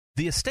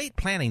The estate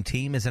planning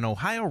team is an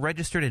Ohio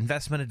registered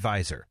investment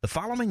advisor. The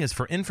following is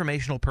for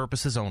informational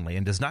purposes only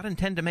and does not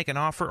intend to make an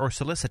offer or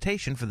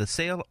solicitation for the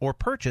sale or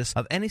purchase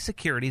of any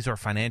securities or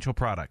financial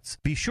products.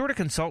 Be sure to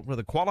consult with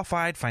a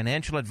qualified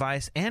financial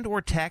advice and or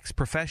tax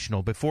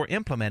professional before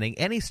implementing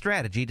any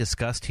strategy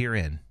discussed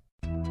herein.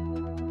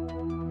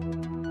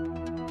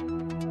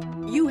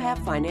 You have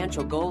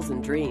financial goals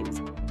and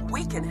dreams.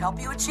 We can help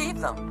you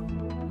achieve them.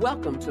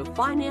 Welcome to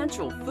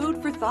Financial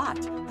Food for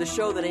Thought, the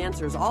show that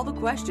answers all the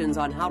questions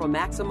on how to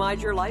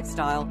maximize your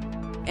lifestyle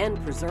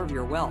and preserve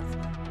your wealth.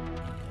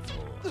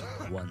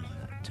 1,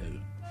 2.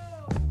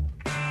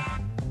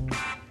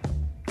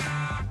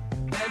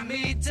 Let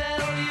me tell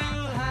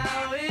you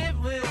how it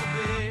will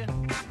be.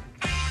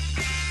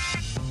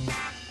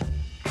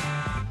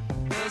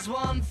 There's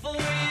one for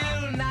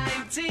you,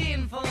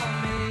 19 for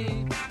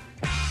me.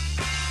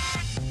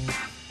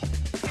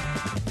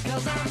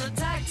 'Cause I'm the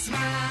tax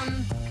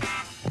man.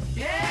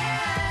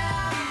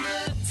 Yeah, I'm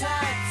the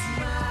tax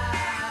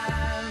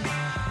man.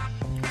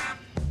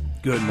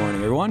 Good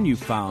morning, everyone. You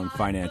found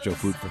Financial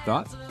Food for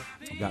Thought.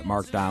 We've got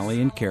Mark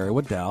Donnelly and Carrie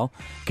Waddell.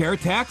 Carrie,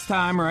 tax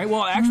time, right?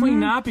 Well, actually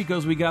not,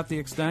 because we got the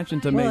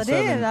extension to May 17th. Well,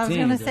 it is. I was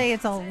going to say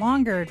it's a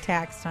longer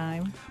tax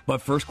time.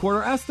 But first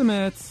quarter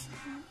estimates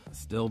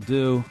still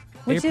due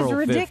Which April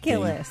is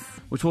ridiculous. 15th,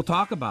 which we'll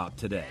talk about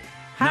today.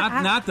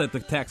 How- Not that the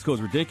tax code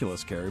is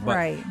ridiculous, Carrie, but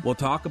Right. we'll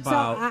talk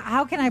about... So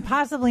how can I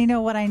possibly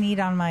know what I need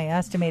on my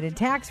estimated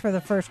tax for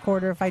the first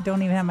quarter if I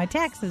don't even have my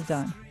taxes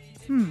done?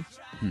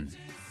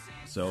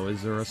 So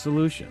is there a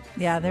solution?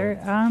 Yeah,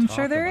 I'm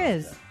sure there about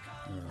is.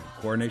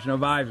 Coordination of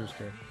advisors,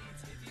 Carrie.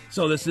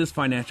 So this is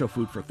Financial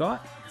Food for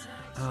Thought.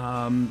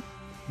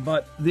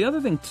 But the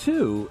other thing,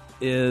 too,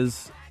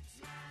 is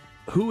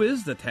who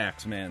is the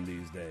tax man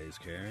these days,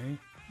 Carrie?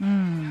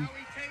 Now we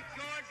take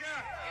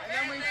Georgia, and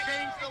then we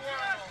change the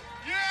world.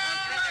 Yeah!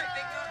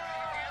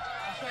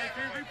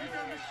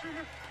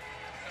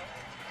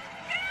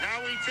 Now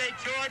we take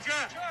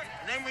Georgia,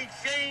 and then we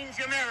change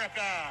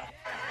America.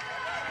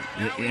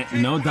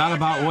 No doubt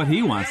about what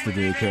he wants to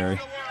do, Carrie.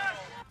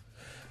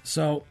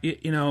 So,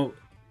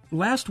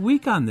 last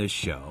week on this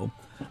show,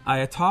 I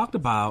had talked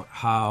about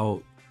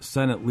how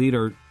Senate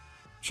Leader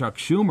Chuck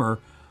Schumer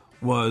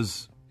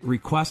was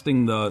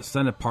requesting the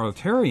Senate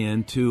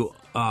parliamentarian to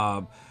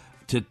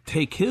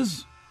take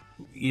his,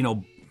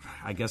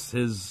 I guess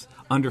his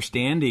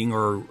understanding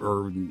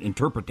or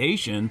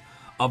interpretation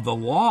of the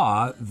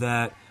law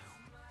that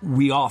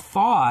we all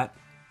thought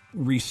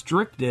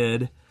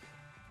restricted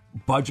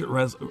budget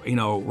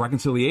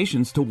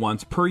reconciliations to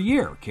once per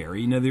year,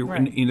 Carrie.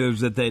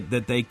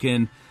 That they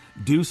can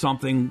do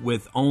something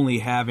with only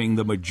having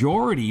the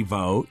majority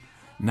vote,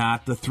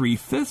 not the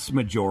 3/5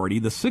 majority,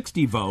 the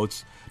 60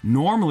 votes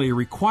normally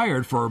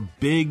required for a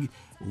big,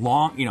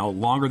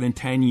 longer than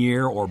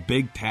 10-year or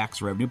big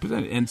tax revenue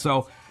percentage. And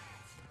so,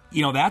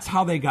 that's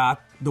how they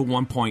got the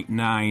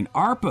 1.9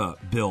 ARPA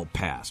bill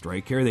passed,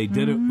 right, Carrie? They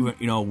did it,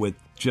 with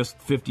just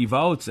 50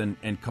 votes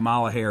and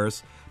Kamala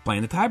Harris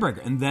playing the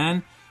tiebreaker. And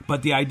then,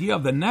 but the idea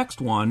of the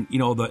next one,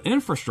 the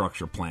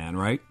infrastructure plan,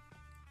 right?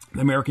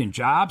 The American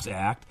Jobs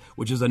Act,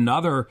 which is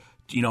another,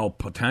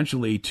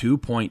 potentially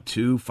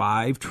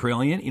 $2.25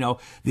 trillion.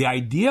 The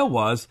idea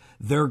was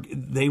they're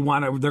going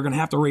to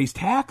have to raise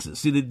taxes.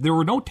 See, there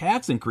were no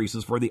tax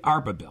increases for the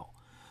ARPA bill.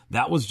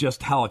 That was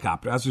just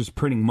helicopter. That's just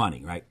printing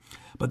money, right?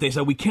 But they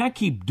said we can't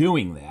keep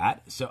doing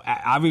that. So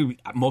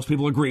most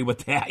people agree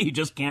with that. You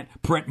just can't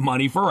print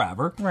money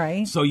forever,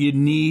 right? So you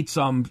need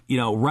some, you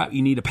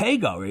need a pay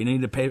go. You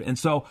need to pay, and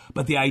so.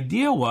 But the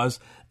idea was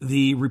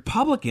the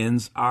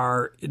Republicans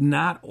are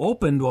not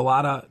open to a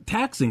lot of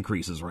tax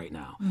increases right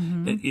now.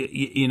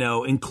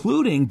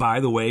 Including, by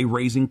the way,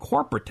 raising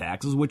corporate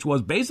taxes, which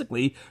was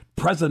basically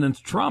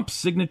President Trump's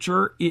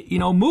signature,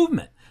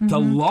 movement to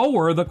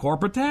lower the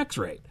corporate tax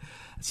rate.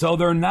 So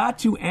they're not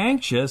too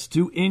anxious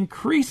to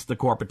increase the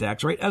corporate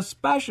tax rate,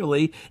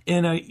 especially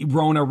in a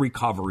Rona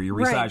recovery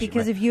recession. Right,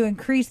 because if you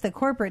increase the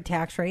corporate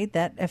tax rate,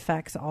 that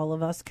affects all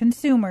of us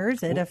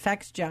consumers. It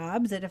affects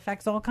jobs. It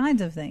affects all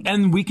kinds of things.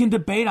 And we can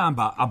debate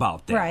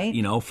about that,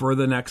 right, for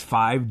the next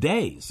 5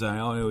 days.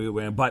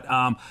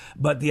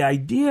 But the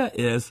idea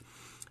is...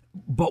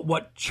 But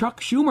what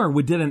Chuck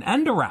Schumer did an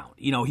end around,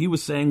 he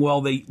was saying,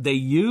 well, they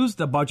used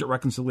the budget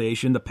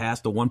reconciliation to pass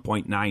the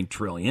 $1.9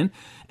 trillion.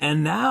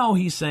 And now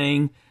he's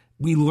saying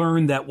we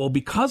learned that, well,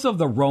 because of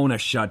the Rona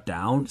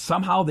shutdown,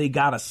 somehow they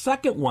got a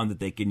second one that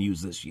they can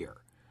use this year.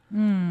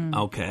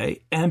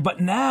 Okay.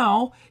 But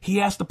now he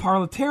asked the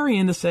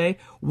parliamentarian to say,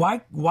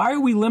 why are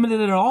we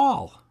limited at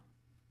all?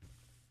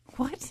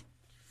 What?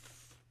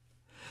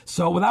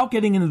 So without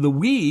getting into the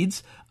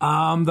weeds,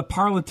 the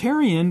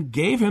parliamentarian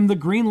gave him the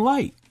green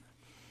light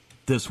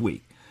this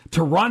week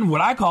to run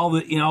what I call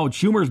the,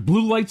 Schumer's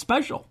blue light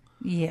special.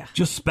 Yeah.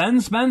 Just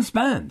spend.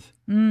 Consequence.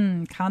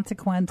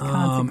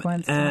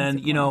 And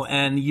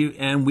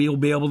we'll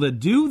be able to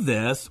do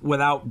this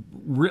without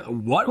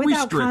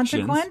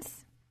restrictions?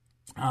 Consequence?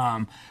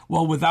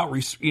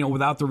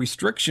 Without the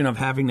restriction of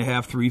having to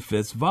have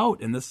 3/5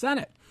 vote in the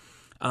Senate.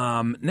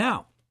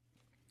 Now,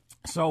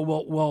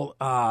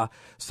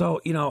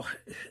 So you know,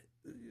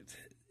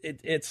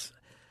 it's.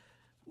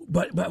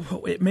 But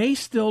it may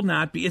still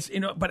not be. It's, you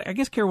know, but I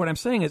guess, Carrie, what I'm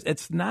saying is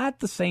it's not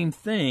the same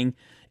thing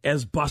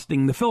as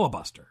busting the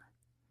filibuster.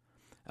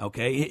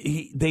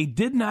 Okay, they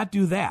did not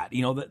do that.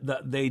 You know,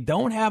 they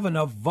don't have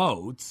enough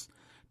votes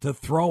to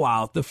throw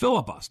out the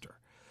filibuster.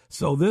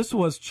 So this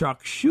was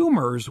Chuck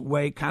Schumer's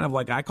way, kind of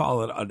like I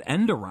call it an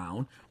end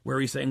around, where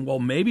he's saying, well,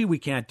 maybe we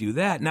can't do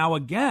that. Now,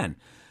 again,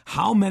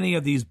 how many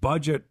of these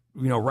budget,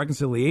 you know,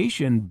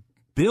 reconciliation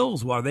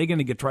bills are they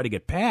going to try to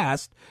get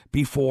passed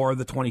before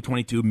the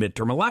 2022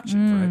 midterm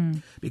elections,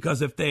 right?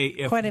 Because if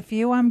quite a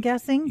few, I'm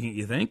guessing.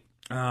 You think?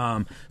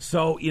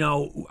 So, you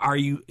know,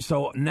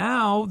 so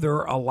now there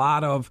are a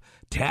lot of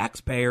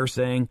taxpayers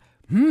saying,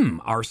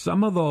 are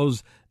some of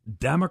those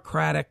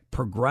Democratic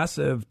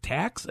progressive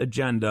tax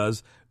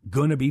agendas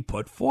going to be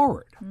put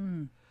forward?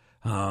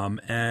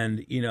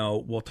 And, you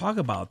know, we'll talk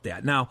about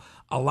that. Now,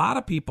 a lot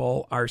of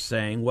people are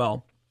saying,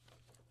 well,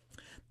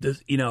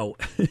 this, you know,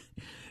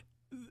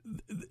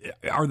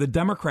 are the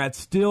Democrats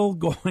still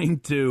going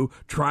to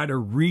try to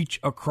reach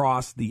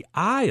across the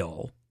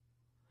aisle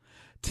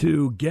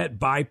to get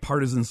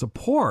bipartisan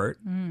support?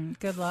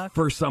 Good luck.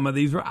 For some of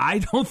these. I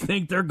don't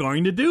think they're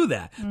going to do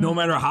that, no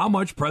matter how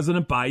much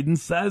President Biden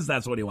says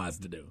that's what he wants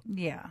to do.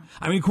 Yeah.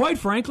 I mean, quite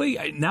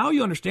frankly, now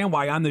you understand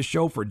why on this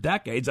show for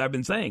decades I've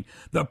been saying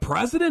the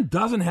president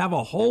doesn't have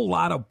a whole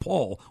lot of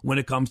pull when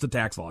it comes to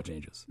tax law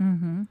changes.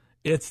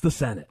 It's the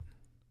Senate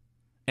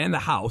and the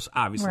House,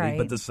 obviously, right.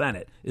 But the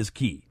Senate is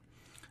key.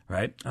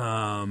 Right.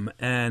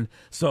 And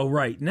so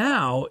right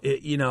now,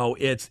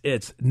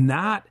 it's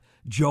not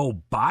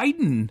Joe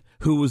Biden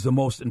who was the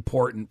most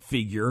important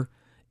figure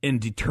in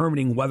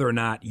determining whether or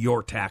not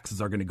your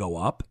taxes are going to go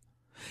up.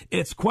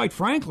 It's quite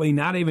frankly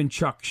not even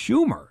Chuck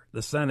Schumer,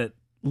 the Senate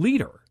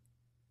leader.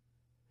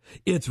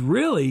 It's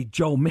really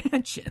Joe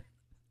Manchin,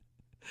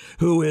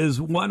 who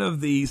is one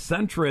of the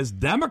centrist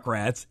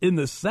Democrats in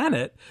the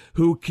Senate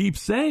who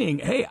keeps saying,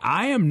 hey,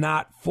 I am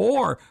not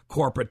for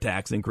corporate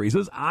tax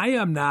increases. I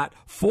am not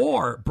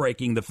for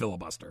breaking the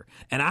filibuster.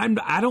 And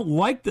I don't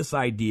like this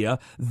idea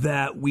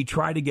that we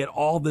try to get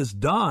all this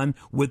done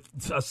with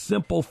a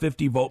simple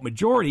 50-vote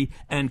majority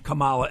and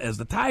Kamala as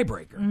the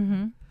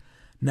tiebreaker.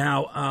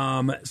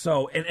 Now,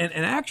 so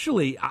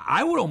actually,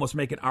 I would almost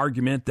make an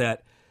argument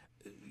that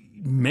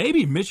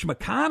maybe Mitch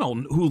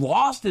McConnell, who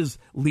lost his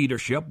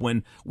leadership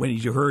when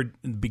you heard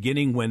in the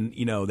beginning when,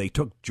 you know, they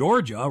took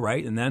Georgia,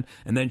 right? And then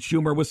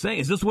Schumer was saying,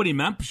 is this what he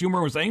meant?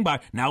 Schumer was saying by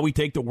now we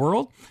take the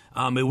world.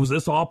 Was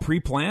this all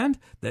pre-planned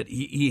that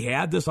he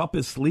had this up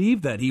his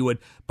sleeve that he would,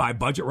 by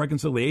budget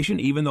reconciliation,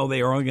 even though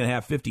they are only going to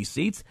have 50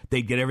 seats,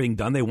 they'd get everything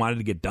done they wanted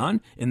to get done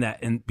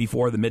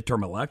before the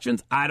midterm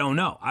elections? I don't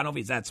know. I don't know if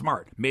he's that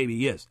smart. Maybe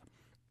he is.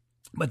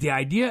 But the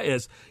idea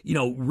is, you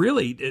know,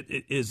 really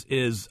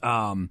is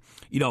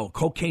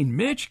Cocaine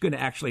Mitch going to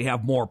actually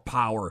have more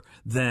power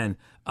than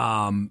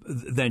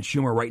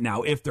Schumer right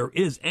now, if there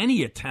is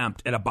any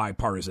attempt at a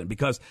bipartisan,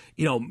 because,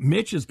 you know,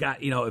 Mitch has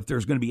got, you know, if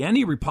there's going to be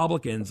any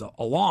Republicans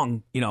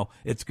along, you know,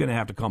 it's going to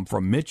have to come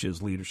from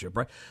Mitch's leadership.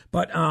 Right.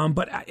 But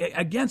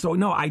again, so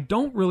no, I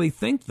don't really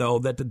think, though,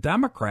 that the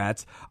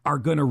Democrats are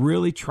going to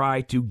really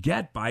try to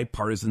get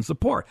bipartisan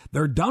support.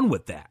 They're done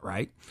with that.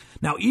 Right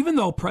now, even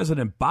though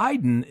President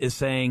Biden is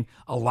saying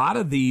a lot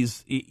of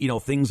these, you know,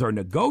 things are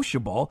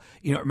negotiable,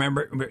 you know,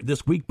 remember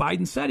this week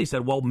Biden said, he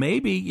said, well,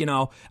 maybe, you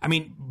know, I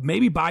mean,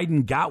 maybe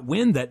Biden got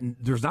wind that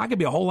there's not going to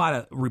be a whole lot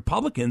of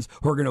Republicans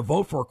who are going to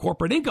vote for a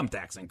corporate income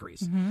tax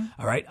increase.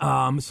 All right.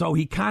 So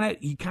he kind of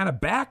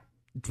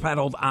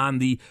backpedaled on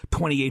the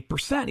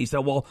 28%. He said,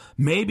 well,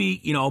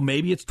 maybe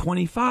it's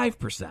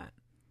 25%.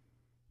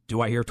 Do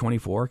I hear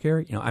 24,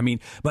 Carrie? You know, I mean,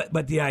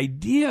 but the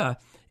idea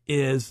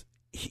is,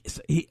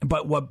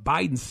 but what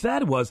Biden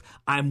said was,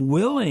 I'm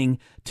willing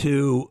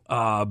to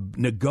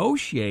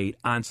negotiate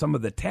on some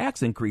of the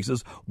tax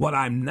increases. What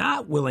I'm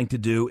not willing to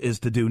do is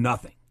to do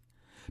nothing.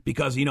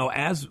 Because, you know,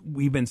 as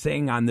we've been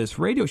saying on this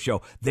radio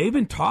show, they've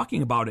been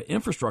talking about an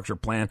infrastructure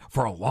plan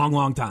for a long,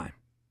 long time.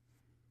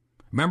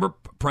 Remember,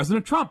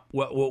 President Trump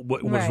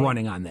was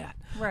running on that,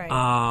 right?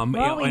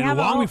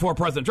 Long before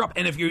President Trump.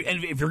 And if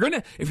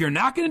you're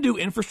not going to do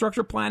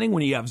infrastructure planning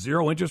when you have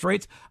zero interest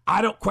rates,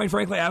 quite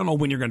frankly, I don't know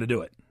when you're going to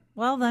do it.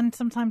 Well, then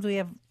sometimes we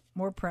have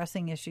more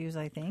pressing issues,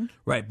 I think.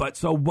 Right,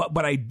 but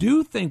I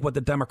do think what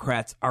the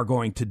Democrats are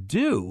going to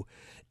do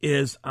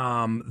is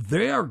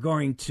they are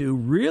going to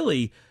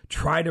really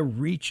try to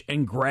reach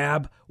and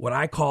grab what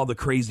I call the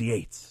Crazy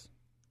Eights.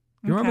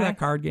 You remember that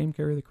card game,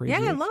 Carrie? The Crazy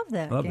Eights? I love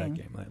that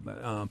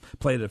game.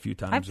 Played it a few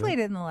times. I've played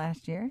it in the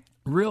last year.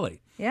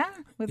 Really? Yeah,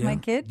 with my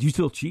kids. Do you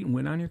still cheat and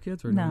win on your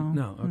kids? Or no?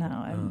 No. Okay.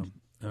 No.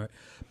 All right.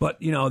 But,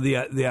 you know,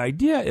 the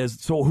idea is,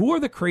 so who are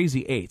the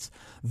Crazy Eights?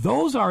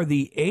 Those are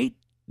the 8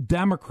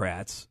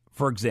 Democrats,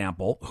 for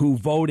example, who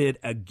voted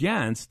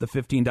against the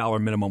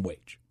 $15 minimum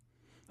wage.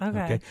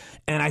 Okay.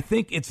 And I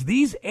think it's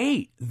these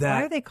 8 that...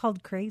 Why are they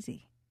called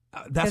crazy?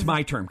 That's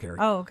my term, Carrie.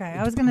 Oh, okay.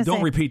 I was going to say.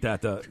 Don't repeat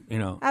that,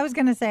 I was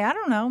going to say, I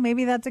don't know.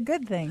 Maybe that's a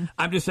good thing.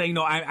 I'm just saying,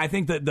 I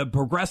think that the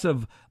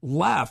progressive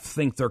left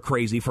think they're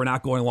crazy for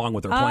not going along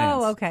with their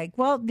plans. Oh, okay.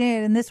 Well,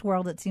 in this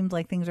world, it seems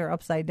like things are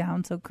upside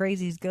down, so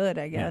crazy's good,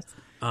 I guess.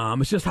 Yeah.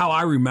 It's just how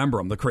I remember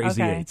them, the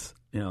crazy Okay. eights.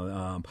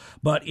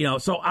 But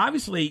so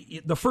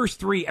obviously the first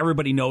three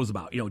everybody knows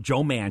about.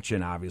 Joe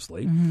Manchin,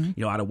 obviously,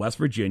 out of West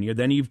Virginia.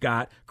 Then you've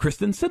got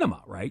Kristen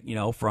Sinema, right?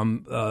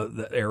 From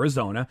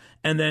Arizona,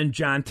 and then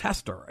John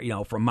Tester,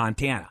 from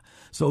Montana.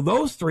 So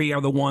those three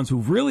are the ones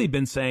who've really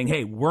been saying,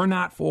 "Hey, we're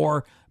not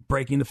for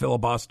breaking the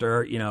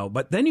filibuster,"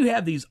 But then you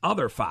have these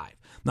other five.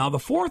 Now, the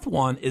fourth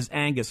one is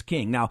Angus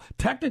King. Now,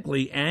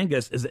 technically,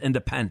 Angus is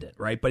independent,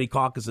 right? But he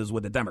caucuses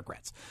with the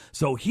Democrats.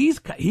 So he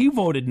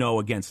voted no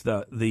against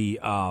the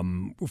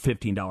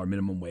 $15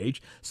 minimum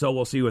wage. So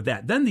we'll see with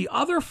that. Then the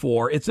other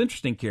four, it's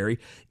interesting, Carrie.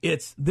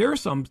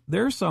 There's some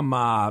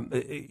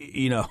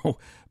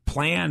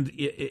planned,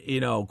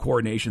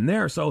 coordination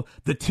there. So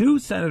the two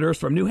senators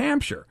from New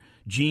Hampshire,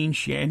 Jean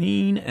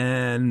Shaheen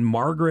and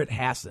Margaret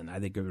Hassan, I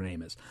think her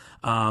name is.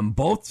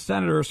 Both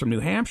senators from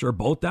New Hampshire,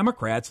 both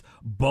Democrats,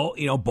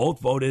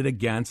 both voted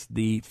against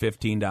the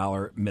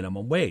 $15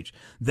 minimum wage.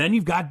 Then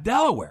you've got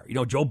Delaware,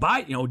 Joe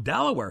Biden,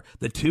 Delaware,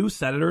 the two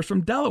senators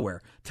from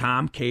Delaware,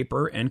 Tom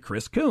Caper and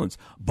Chris Coons.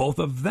 Both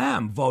of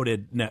them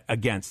voted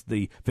against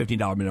the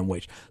 $15 minimum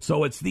wage.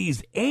 So it's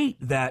these eight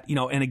that,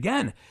 and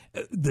again,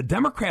 the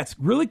Democrats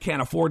really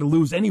can't afford to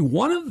lose any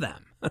one of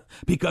them.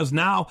 Because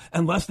now,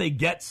 unless they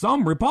get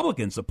some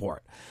Republican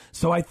support.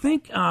 So I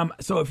think,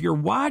 so if you're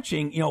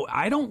watching,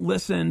 I don't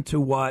listen to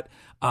what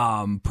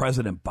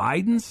President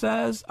Biden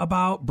says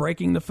about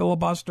breaking the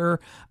filibuster.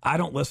 I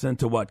don't listen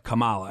to what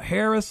Kamala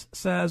Harris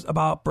says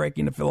about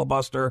breaking the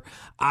filibuster.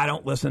 I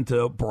don't listen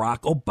to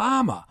Barack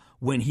Obama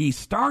when he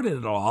started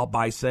it all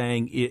by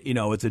saying,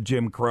 it's a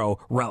Jim Crow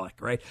relic,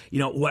 right?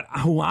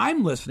 Who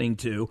I'm listening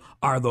to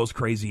are those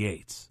crazy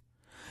eights.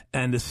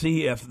 And to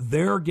see if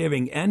they're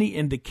giving any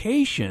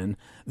indication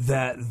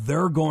that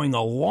they're going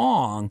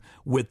along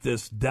with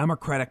this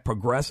Democratic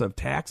progressive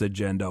tax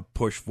agenda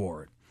push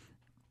forward.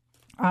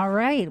 All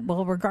right.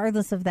 Well,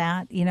 regardless of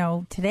that,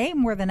 today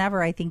more than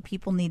ever, I think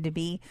people need to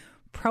be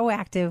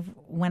proactive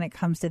when it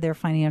comes to their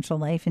financial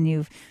life. And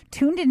you've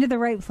tuned into the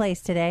right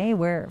place today.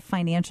 We're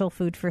Financial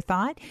Food for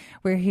Thought.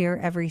 We're here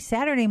every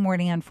Saturday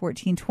morning on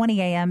 1420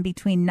 a.m.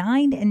 between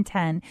 9 and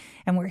 10.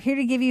 And we're here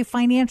to give you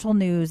financial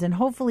news and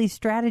hopefully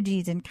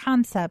strategies and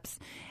concepts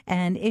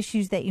and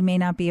issues that you may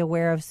not be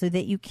aware of so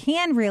that you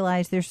can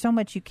realize there's so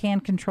much you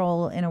can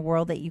control in a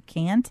world that you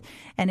can't.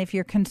 And if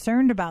you're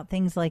concerned about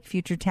things like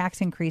future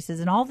tax increases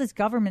and all this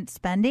government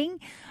spending,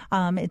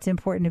 it's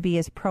important to be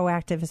as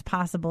proactive as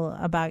possible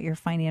about your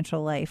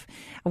financial life.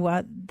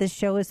 Well, this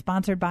show is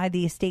sponsored by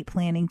the Estate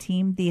Planning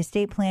Team. The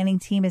Estate Planning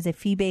Team is a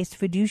fee-based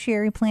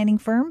fiduciary planning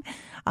firm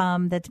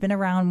that's been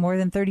around more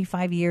than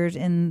 35 years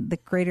in the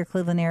greater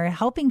Cleveland area,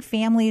 helping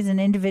families and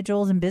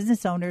individuals and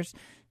business owners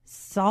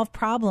solve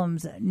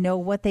problems, know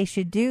what they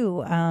should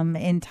do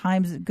in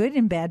times, good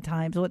and bad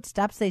times, what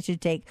steps they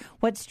should take,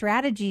 what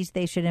strategies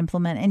they should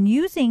implement, and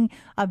using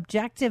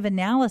objective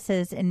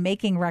analysis and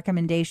making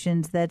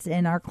recommendations that's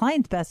in our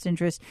clients' best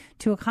interest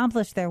to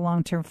accomplish their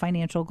long-term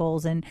financial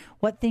goals and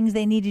what things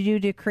they need to do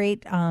to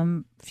create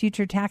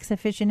future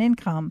tax-efficient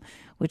income,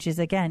 which is,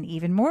 again,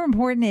 even more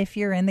important if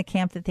you're in the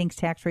camp that thinks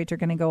tax rates are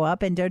going to go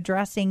up, and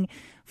addressing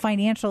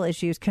financial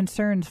issues,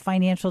 concerns,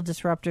 financial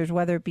disruptors,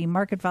 whether it be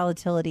market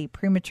volatility,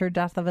 premature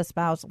death of a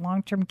spouse,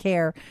 long-term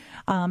care,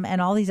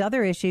 and all these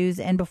other issues.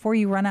 And before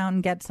you run out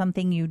and get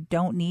something you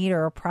don't need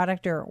or a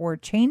product or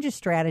change a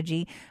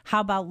strategy,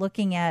 how about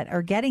looking at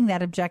or getting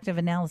that objective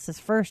analysis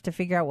first to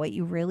figure out what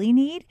you really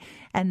need,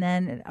 and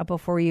then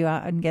before you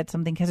get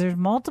something, because there's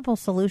multiple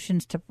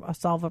solutions to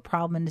solve a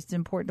problem, and it's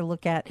important to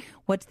look at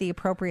what's the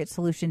appropriate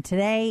solution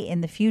today, in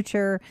the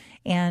future,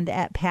 and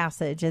at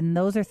passage. And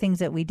those are things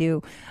that we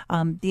do.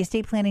 The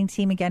Estate Planning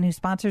Team, again, who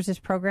sponsors this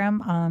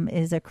program,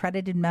 is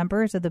accredited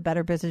members of the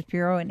Better Business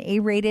Bureau and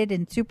A-rated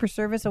and Super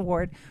Service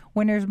Award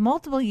winners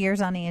multiple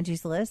years on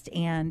Angie's List.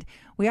 And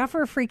we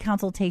offer a free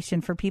consultation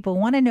for people who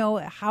want to know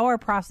how our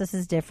process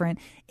is different,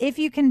 if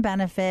you can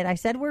benefit. I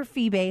said we're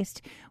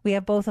fee-based. We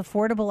have both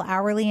affordable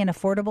hourly and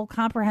affordable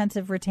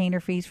comprehensive retainer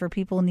fees for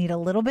people who need a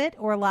little bit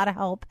or a lot of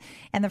help.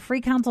 And the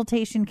free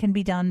consultation can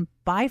be done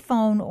by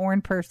phone or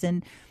in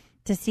person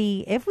to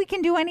see if we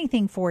can do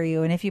anything for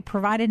you. And if you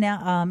provide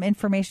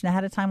information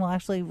ahead of time, we'll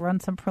actually run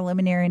some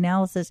preliminary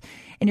analysis.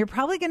 And you're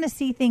probably going to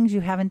see things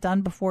you haven't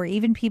done before.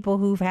 Even people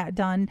who've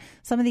done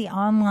some of the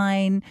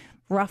online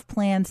rough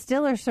plans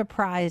still are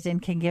surprised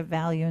and can get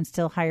value and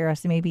still hire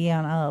us maybe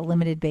on a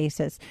limited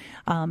basis.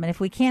 And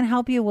if we can't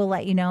help you, we'll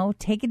let you know.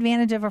 Take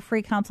advantage of a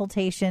free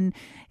consultation.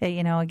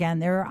 Again,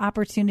 there are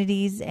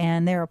opportunities,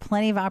 and there are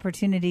plenty of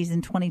opportunities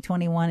in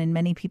 2021, and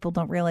many people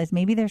don't realize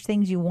maybe there's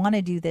things you want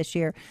to do this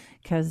year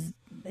because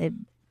it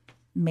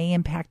may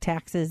impact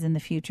taxes in the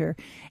future.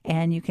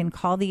 And you can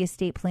call the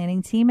Estate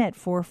Planning Team at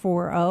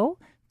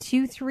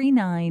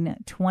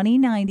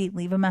 440-239-2090.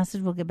 Leave a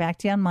message. We'll get back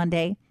to you on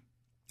Monday.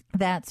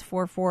 That's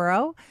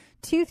 440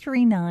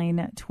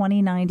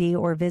 239-2090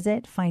 or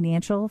visit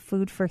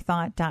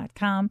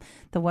financialfoodforthought.com.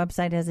 The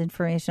website has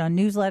information on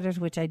newsletters,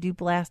 which I do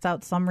blast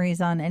out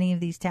summaries on any of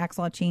these tax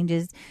law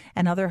changes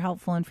and other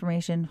helpful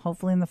information.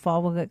 Hopefully in the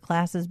fall we'll get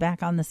classes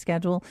back on the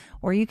schedule,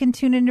 or you can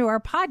tune into our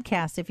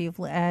podcast if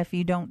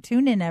you don't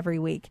tune in every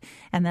week,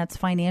 and that's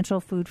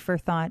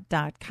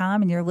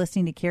financialfoodforthought.com. And you're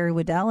listening to Carrie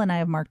Waddell, and I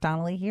have Mark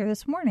Donnelly here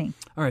this morning.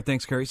 All right,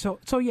 thanks, Carrie. So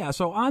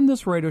on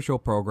this radio show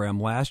program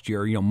last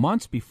year,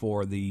 months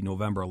before the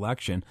November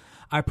election,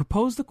 I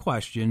proposed the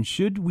question,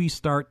 should we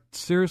start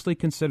seriously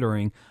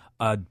considering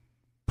a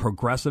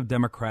progressive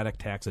Democratic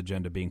tax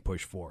agenda being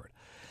pushed forward?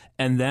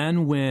 And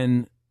then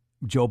when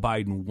Joe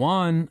Biden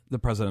won the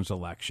presidential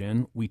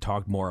election, we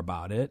talked more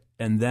about it.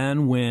 And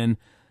then when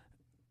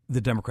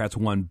the Democrats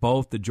won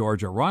both the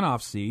Georgia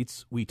runoff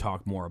seats, we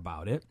talked more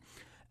about it.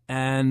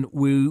 And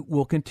we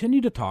will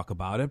continue to talk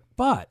about it.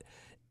 But,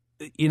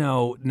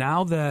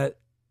 now that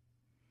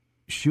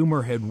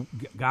Schumer had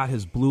got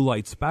his blue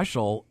light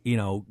special,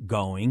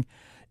 going,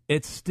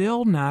 it's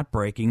still not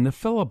breaking the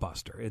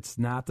filibuster. It's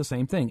not the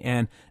same thing.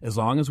 And as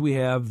long as we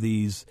have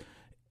these,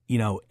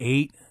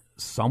 8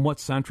 somewhat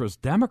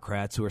centrist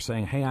Democrats who are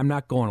saying, hey, I'm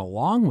not going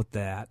along with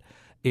that,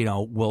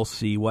 we'll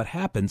see what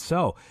happens.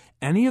 So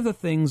any of the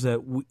things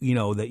that,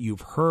 that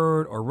you've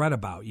heard or read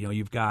about,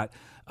 you've got,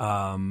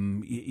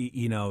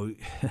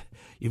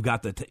 you've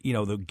got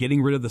the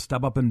getting rid of the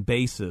step up in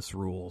basis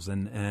rules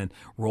and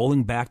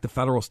rolling back the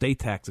federal state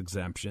tax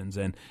exemptions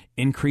and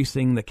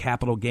increasing the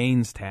capital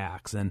gains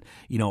tax and,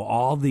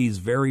 all these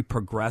very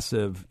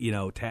progressive,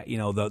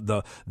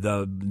 the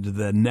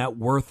net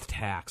worth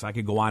tax. I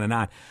could go on and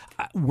on.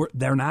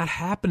 They're not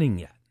happening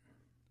yet.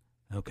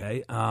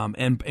 Okay.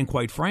 And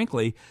quite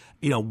frankly,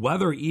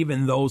 whether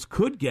even those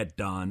could get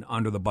done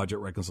under the budget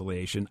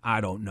reconciliation,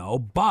 I don't know.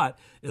 But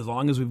as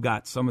long as we've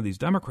got some of these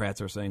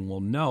Democrats are saying,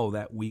 well, no,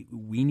 that we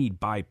need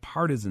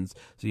bipartisan,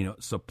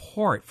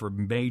 support for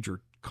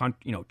major,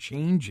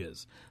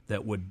 changes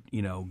that would,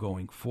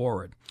 going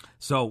forward.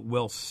 So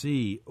we'll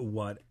see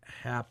what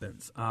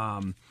happens.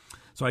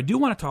 So I do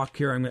want to talk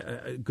here. I'm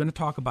going to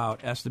talk about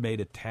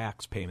estimated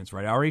tax payments,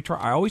 right?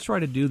 I always try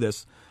to do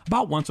this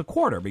about once a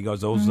quarter because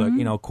those,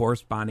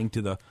 corresponding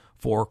to the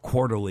 4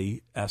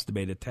 quarterly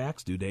estimated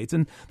tax due dates.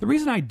 And the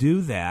reason I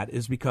do that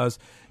is because,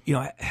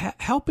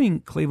 helping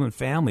Cleveland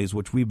families,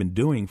 which we've been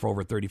doing for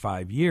over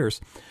 35 years,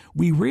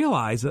 we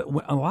realize that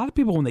a lot of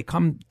people, when they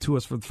come to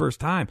us for the first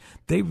time,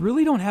 they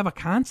really don't have a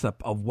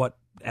concept of what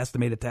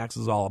estimated tax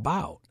is all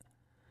about.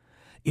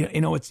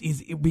 It's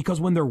easy because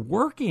when they're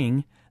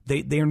working,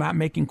 they are not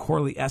making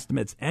quarterly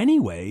estimates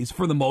anyways,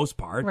 for the most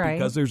part, right,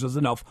 because there's just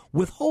enough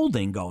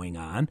withholding going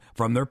on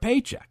from their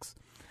paychecks.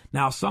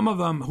 Now, some of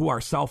them who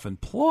are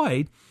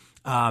self-employed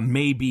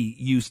may be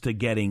used to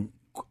getting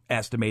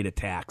estimated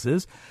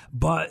taxes,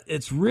 but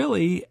it's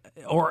really,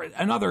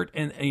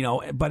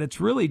 but it's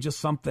really just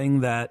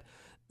something that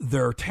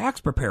their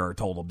tax preparer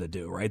told them to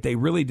do, right? They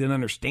really didn't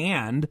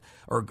understand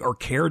or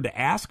cared to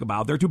ask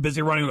about. They're too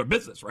busy running their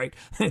business, right?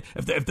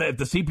 If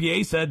the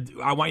CPA said,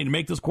 I want you to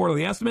make this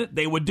quarterly estimate,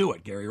 they would do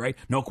it, Gary, right?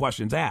 No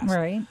questions asked.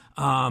 Right.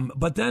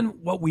 But then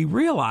what we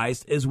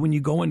realized is when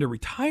you go into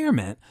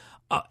retirement,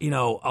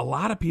 a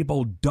lot of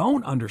people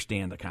don't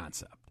understand the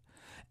concept.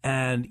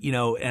 And,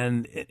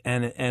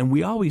 and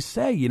we always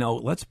say,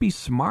 let's be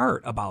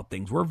smart about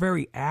things. We're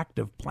very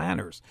active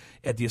planners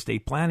at the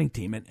estate planning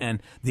team. And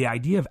the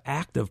idea of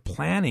active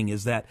planning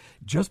is that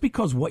just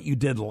because what you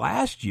did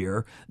last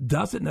year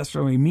doesn't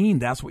necessarily mean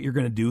that's what you're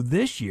going to do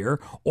this year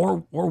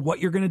or what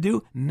you're going to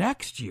do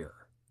next year.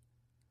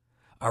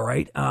 All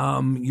right.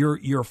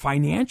 Your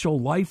financial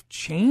life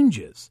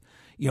changes.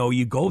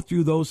 You go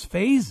through those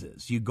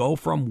phases. You go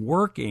from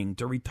working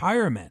to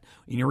retirement.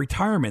 In your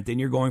retirement, then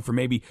you're going from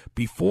maybe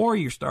before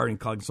you're starting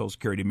collecting Social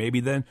Security,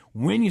 maybe then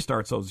when you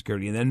start Social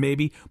Security, and then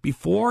maybe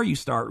before you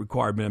start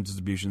required minimum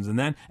distributions, and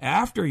then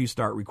after you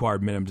start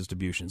required minimum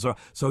distributions.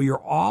 So you're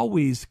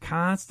always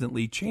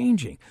constantly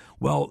changing.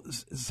 Well,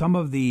 some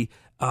of the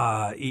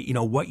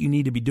what you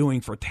need to be doing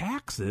for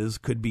taxes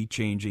could be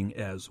changing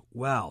as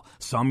well.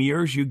 Some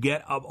years you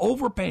get an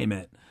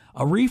overpayment,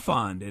 a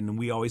refund, and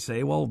we always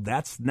say, well,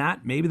 that's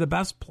not maybe the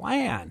best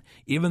plan,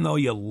 even though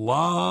you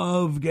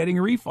love getting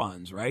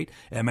refunds, right?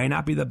 It may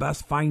not be the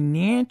best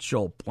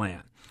financial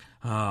plan.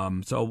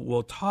 So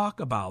we'll talk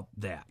about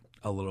that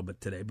a little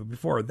bit today. But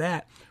before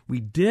that, we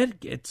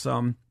did get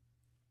some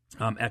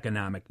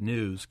economic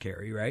news,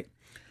 Carrie, right?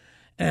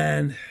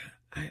 And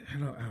I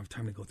don't have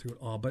time to go through it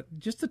all, but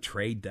just the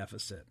trade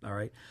deficit, all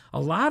right? A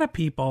lot of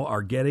people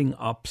are getting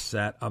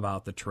upset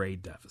about the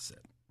trade deficit.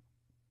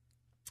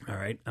 All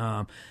right.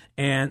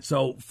 And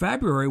so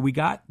February, we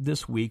got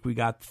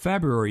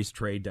February's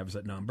trade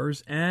deficit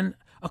numbers. And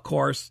of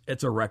course,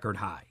 it's a record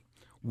high,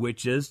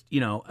 which is,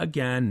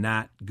 again,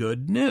 not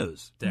good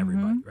news to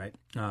everybody, right?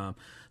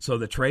 So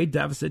the trade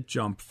deficit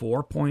jumped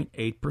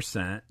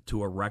 4.8%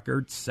 to a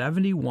record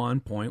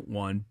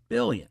 $71.1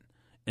 billion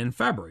in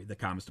February, the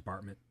Commerce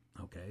Department,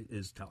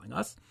 is telling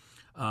us.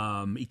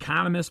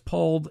 Economists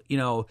polled,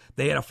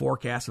 they had a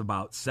forecast of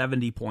about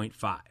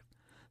 70.5.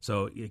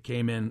 So it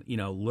came in,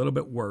 a little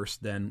bit worse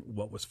than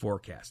what was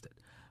forecasted.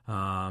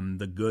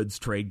 The goods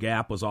trade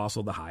gap was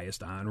also the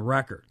highest on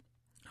record.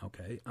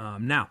 Okay.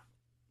 Now,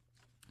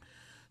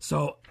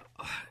 so,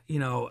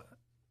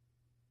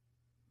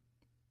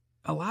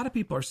 a lot of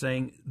people are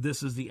saying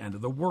this is the end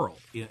of the world.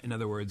 In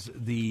other words,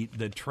 the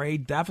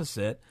trade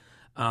deficit,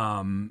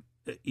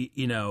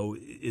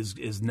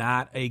 is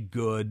not a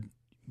good,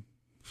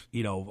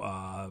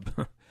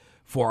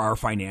 for our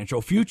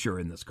financial future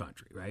in this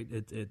country, right?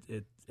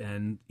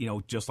 And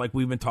just like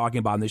we've been talking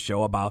about in this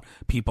show about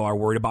people are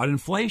worried about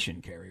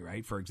inflation, Carrie,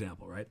 right? For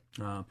example, right?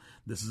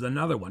 This is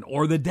another one,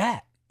 or the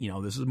debt.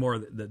 This is more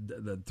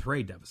the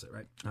trade deficit,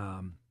 right?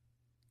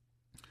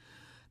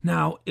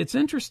 Now, it's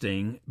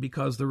interesting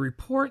because the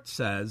report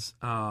says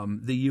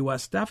the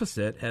U.S.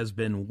 deficit has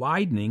been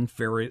widening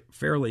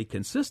fairly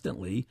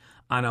consistently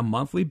on a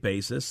monthly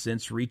basis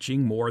since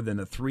reaching more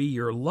than a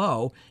 3-year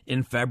low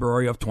in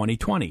February of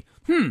 2020.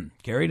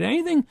 Carrie, did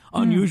anything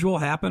unusual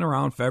happen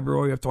around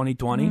February of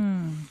 2020?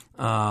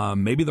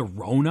 Maybe the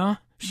Rona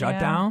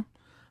shutdown?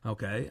 Yeah.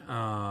 Okay.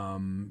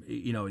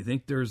 You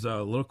think there's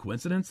a little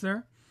coincidence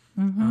there?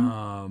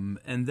 Mm-hmm.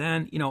 And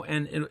then,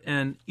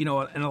 and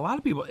a lot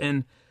of people,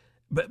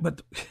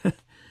 But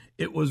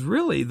it was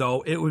really,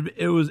 though, it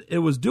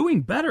was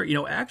doing better.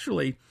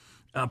 Actually,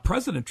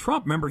 President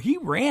Trump, remember, he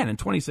ran in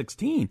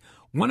 2016.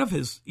 One of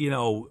his,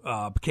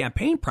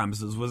 campaign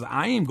premises was,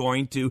 I am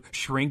going to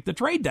shrink the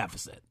trade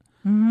deficit.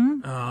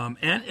 Mm-hmm.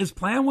 And his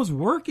plan was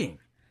working.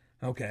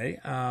 Okay.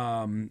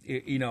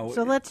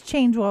 So let's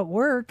change what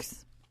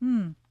works.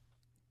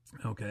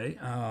 Okay.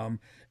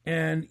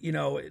 And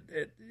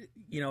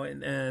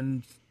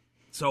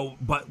so,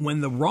 but when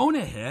the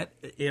Rona hit,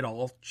 it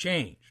all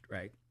changed,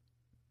 right?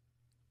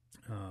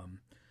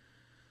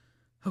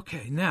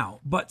 Okay, now,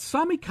 but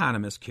some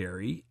economists,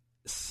 Carrie,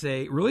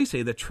 really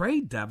say the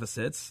trade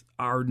deficits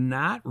are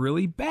not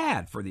really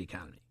bad for the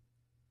economy.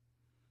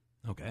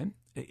 Okay,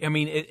 I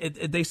mean,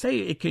 they say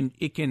it can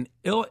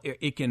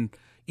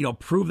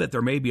prove that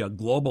there may be a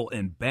global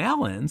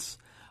imbalance,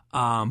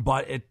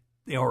 but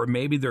or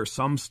maybe there's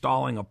some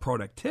stalling of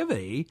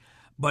productivity.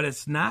 But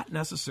it's not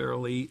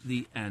necessarily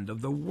the end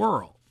of the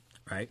world,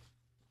 right?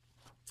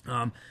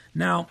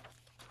 Now,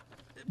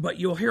 but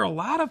you'll hear a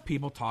lot of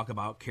people talk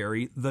about,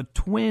 Carrie, the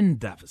twin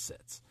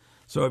deficits.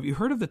 So have you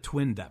heard of the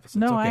twin deficits?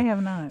 No, okay. I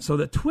have not. So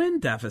the twin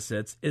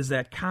deficits is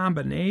that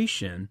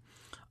combination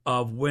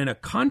of when a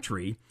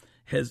country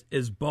has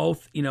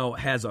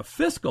a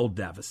fiscal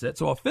deficit.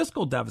 So a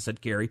fiscal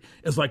deficit, Carrie,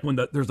 is like when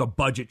there's a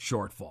budget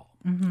shortfall.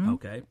 Mm-hmm.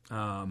 Okay.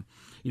 A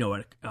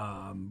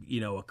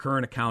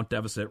current account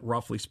deficit,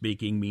 roughly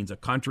speaking, means a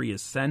country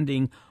is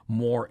sending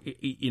more,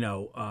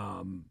 here,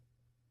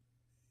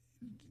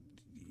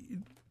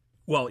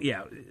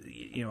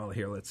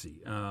 let's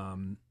see. A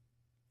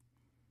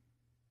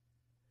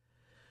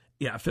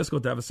fiscal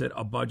deficit,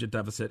 a budget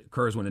deficit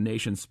occurs when a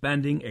nation's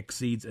spending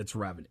exceeds its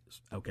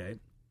revenues. Okay.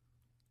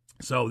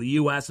 So the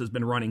U.S. has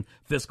been running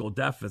fiscal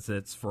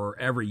deficits for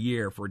every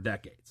year for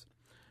decades.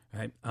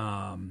 Right.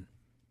 A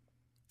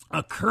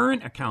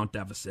current account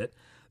deficit,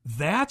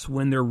 that's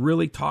when they're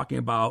really talking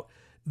about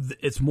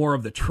it's more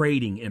of the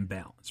trading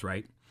imbalance,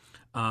 right?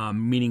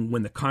 Meaning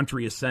when the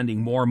country is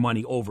sending more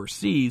money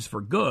overseas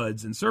for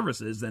goods and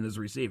services than is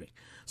receiving.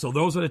 So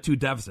those are the two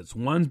deficits.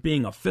 One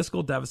being a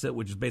fiscal deficit,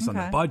 which is based on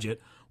the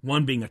budget.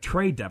 One being a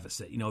trade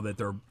deficit,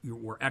 that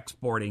we're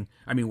exporting.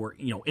 I mean, we're,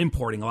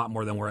 importing a lot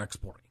more than we're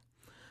exporting.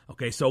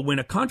 Okay, so when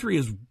a country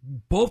is,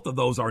 both of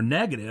those are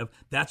negative,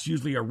 that's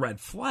usually a red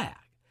flag,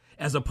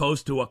 as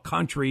opposed to a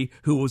country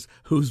who's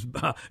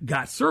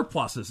got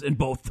surpluses in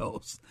both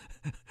those,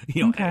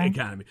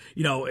 economy.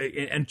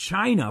 And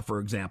China,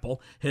 for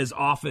example, has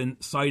often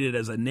cited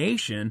as a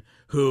nation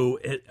who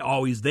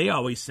they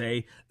always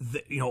say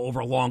that,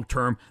 over long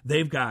term,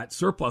 they've got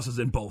surpluses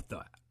in both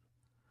that.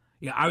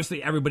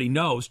 Obviously everybody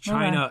knows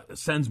China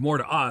sends more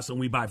to us than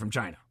we buy from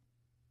China.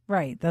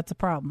 Right, that's a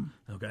problem.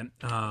 Okay.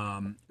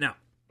 Now,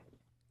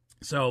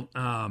 so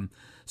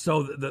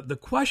the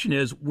question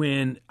is,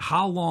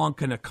 how long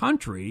can a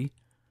country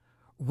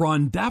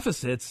run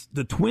deficits,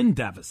 the twin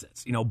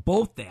deficits,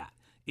 both that,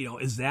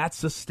 is that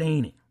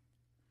sustaining?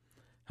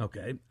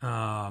 Okay.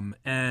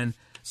 And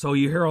so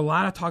you hear a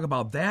lot of talk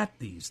about that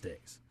these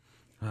days.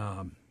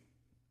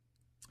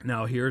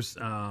 Now here's,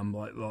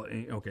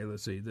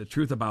 let's see, the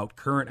truth about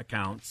current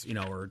accounts,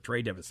 or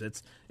trade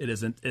deficits, it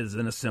isn't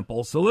a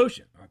simple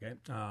solution. Okay.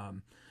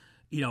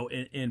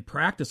 In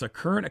practice, a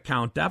current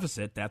account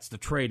deficit, that's the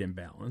trade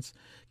imbalance,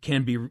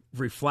 can be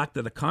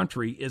reflected a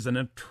country is an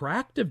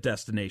attractive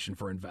destination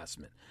for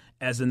investment,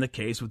 as in the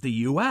case with the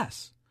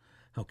U.S.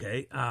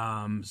 Okay,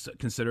 so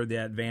consider the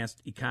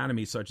advanced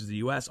economies such as the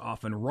U.S.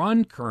 often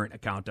run current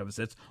account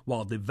deficits,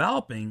 while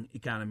developing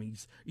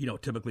economies,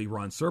 typically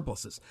run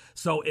surpluses.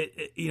 So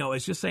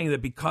it's just saying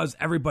that because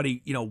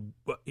everybody,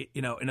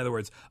 in other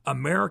words,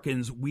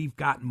 Americans, we've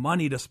got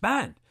money to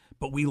spend,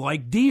 but we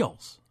like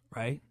deals,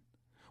 right?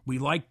 We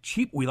like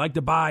cheap. We like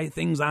to buy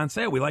things on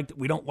sale.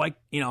 We don't like,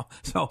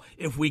 so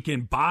if we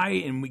can buy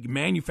and we can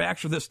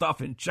manufacture this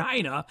stuff in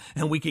China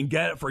and we can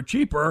get it for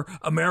cheaper,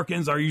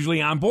 Americans are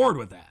usually on board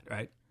with that,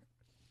 right?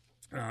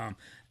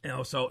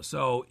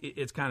 So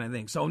it's kind of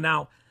thing.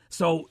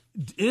 So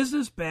is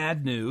this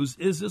bad news?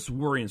 Is this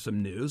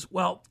worrisome news?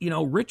 Well,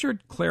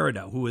 Richard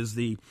Clarida, who is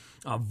the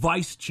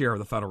vice chair of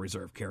the Federal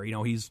Reserve, Kerry,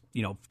 he's,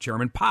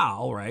 Chairman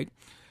Powell, right?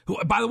 Who,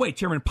 by the way,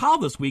 Chairman Powell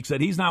this week said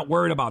he's not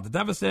worried about the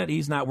deficit.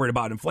 He's not worried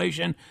about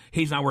inflation.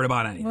 He's not worried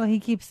about anything. Well, he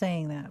keeps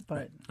saying that,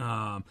 but.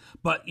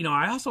 But,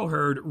 I also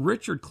heard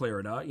Richard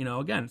Clarida,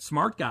 again,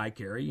 smart guy,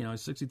 Kerry,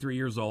 he's 63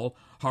 years old,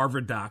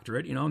 Harvard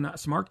doctorate, not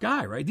smart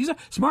guy, right? These are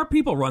smart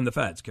people run the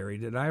Feds, Kerry.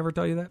 Did I ever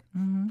tell you that?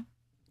 Mm-hmm.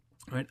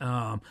 Right.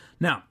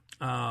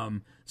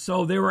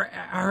 So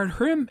I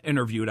heard him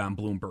interviewed on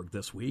Bloomberg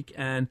this week,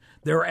 and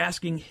they were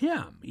asking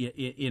him,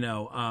 in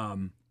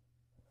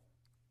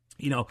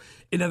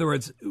other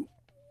words,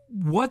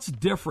 what's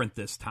different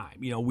this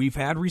time? We've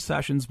had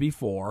recessions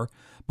before,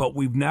 but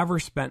we've never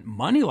spent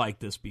money like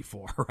this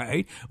before,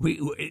 right?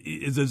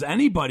 Does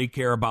anybody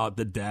care about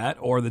the debt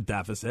or the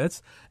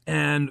deficits?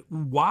 And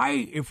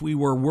why, if we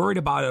were worried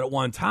about it at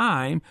one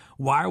time,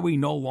 why are we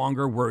no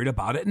longer worried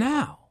about it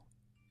now?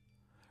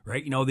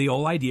 Right? The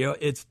old idea,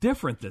 it's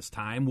different this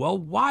time. Well,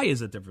 why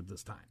is it different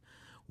this time?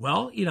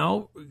 Well,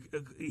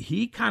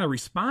 he kind of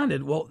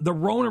responded, well, the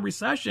Rona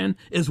recession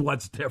is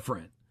what's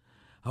different.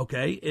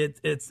 Okay,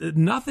 it's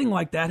nothing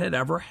like that had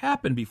ever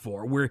happened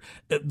before, where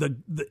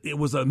it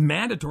was a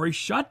mandatory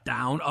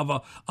shutdown of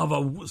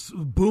a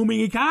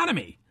booming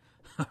economy.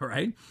 All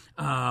right,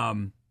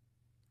 and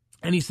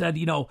he said,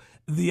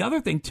 the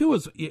other thing too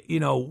is,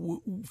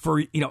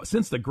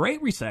 since the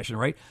Great Recession,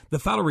 right, the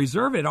Federal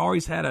Reserve had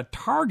always had a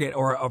target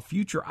or a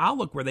future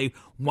outlook where they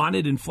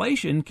wanted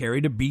inflation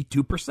carried to be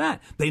 2%.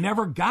 They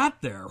never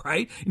got there,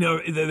 right?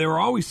 They were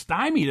always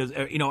stymied.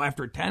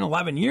 After 10,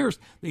 11 years,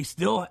 they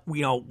still,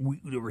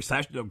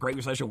 the Great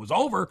Recession was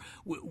over.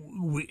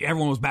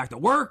 Everyone was back to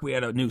work. We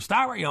had a new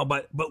stock,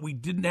 but we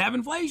didn't have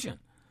inflation.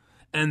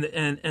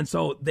 And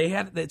so they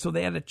had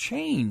to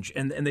change,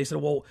 and they said,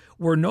 well,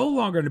 we're no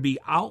longer going to be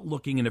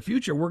outlooking in the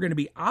future. We're going to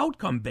be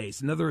outcome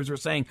based. In other words, we're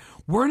saying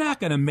we're not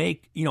going to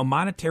make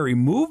monetary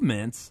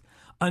movements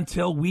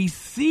until we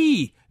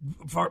see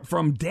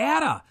from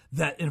data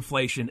that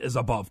inflation is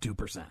above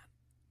 2%.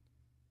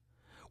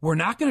 We're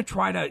not going to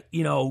try to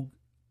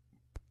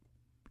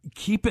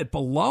keep it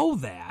below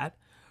that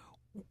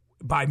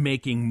by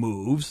making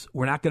moves.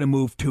 We're not going to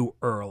move too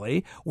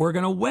early. We're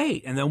going to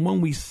wait. And then when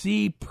we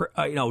see,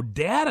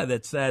 data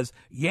that says,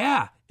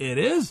 yeah, it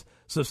is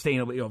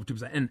sustainably over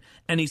 2%.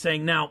 And he's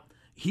saying now,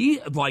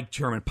 he, like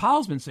Chairman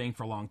Powell's been saying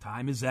for a long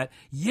time, is that,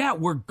 yeah,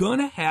 we're going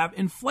to have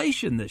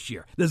inflation this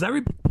year. Does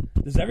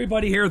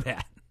everybody hear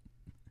that?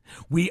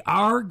 We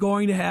are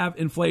going to have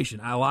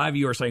inflation. A lot of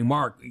you are saying,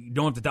 Mark, you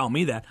don't have to tell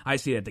me that. I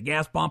see it at the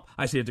gas pump.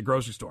 I see it at the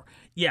grocery store.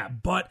 Yeah,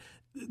 but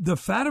the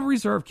Federal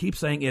Reserve keeps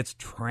saying it's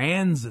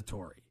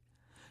transitory,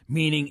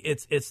 meaning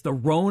it's the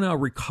Rona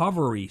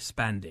recovery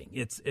spending.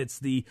 It's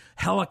the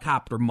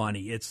helicopter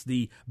money. It's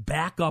the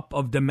backup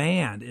of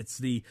demand. It's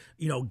the,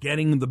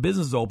 getting the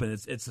business open.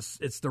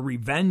 It's the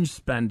revenge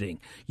spending.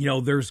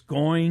 There's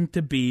going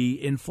to be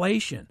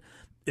inflation.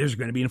 There's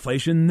going to be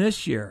inflation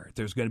this year.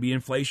 There's going to be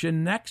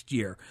inflation next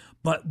year.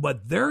 But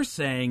what they're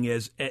saying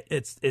is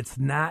it's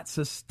not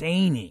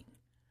sustaining.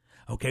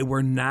 Okay,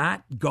 we're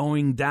not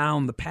going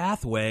down the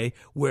pathway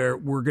where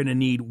we're going to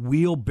need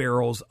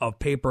wheelbarrows of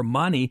paper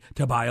money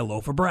to buy a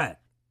loaf of bread.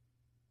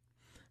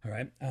 All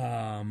right,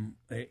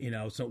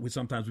 so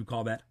sometimes we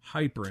call that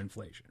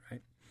hyperinflation,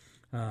 right?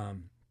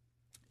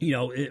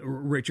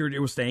 Richard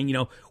was saying,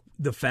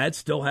 the Fed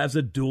still has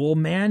a dual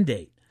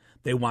mandate.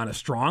 They want a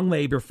strong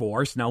labor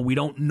force. Now, we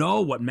don't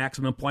know what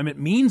maximum employment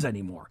means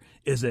anymore.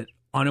 Is it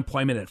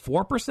unemployment at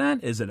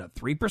 4%? Is it a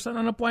 3%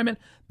 unemployment?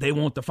 They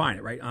won't define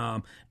it, right?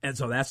 And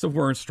so that's the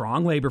word,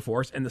 strong labor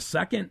force. And the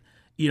second,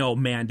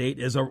 mandate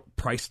is a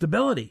price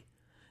stability.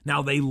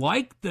 Now, they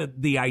like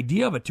the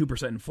idea of a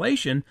 2%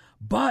 inflation,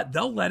 but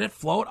they'll let it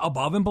float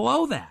above and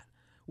below that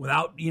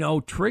without,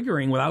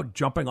 triggering, without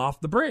jumping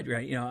off the bridge,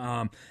 right?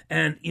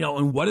 And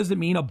what does it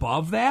mean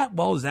above that?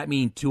 Well, does that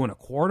mean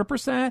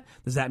 2.25%?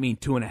 Does that mean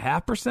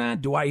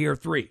 2.5%? Do I hear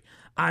 3%?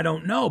 I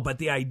don't know, but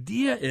the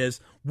idea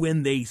is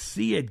when they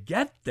see it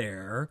get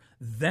there,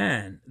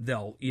 then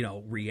they'll,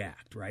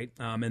 react, right?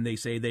 And they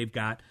say they've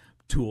got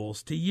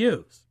tools to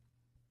use.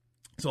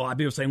 So a lot of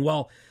people are saying,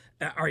 well,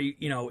 are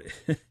you,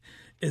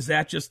 is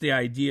that just the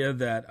idea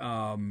that,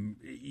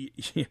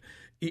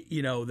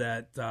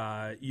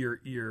 that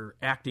you're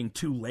acting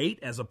too late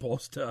as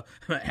opposed to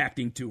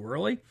acting too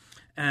early?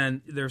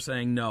 And they're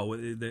saying, no,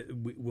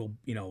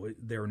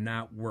 they're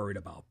not worried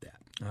about that.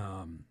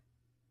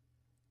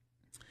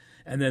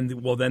 And then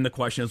the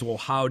question is, well,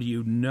 how do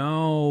you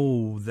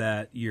know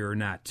that you're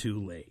not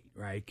too late,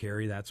 right,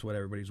 Kerry? That's what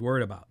everybody's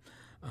worried about.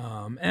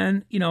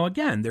 And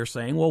again, they're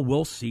saying, well,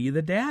 we'll see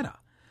the data.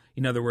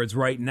 In other words,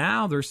 right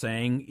now they're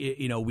saying,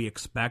 we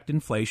expect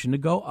inflation to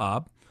go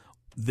up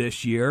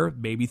this year,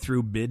 maybe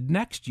through mid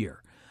next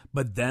year.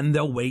 but then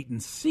they'll wait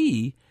and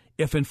see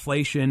if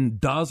inflation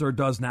does or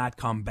does not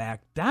come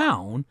back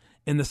down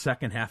in the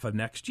second half of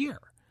next year.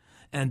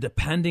 And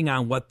depending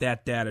on what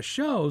that data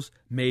shows,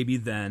 maybe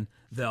then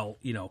they'll,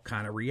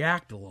 kind of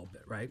react a little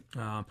bit, right?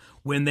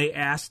 When they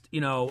asked,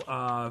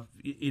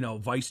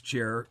 Vice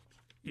Chair,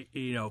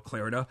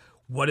 Clarida,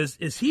 what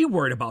is he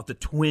worried about the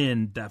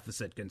twin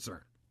deficit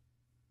concern?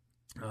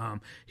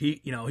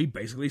 He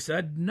basically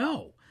said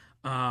no.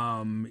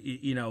 When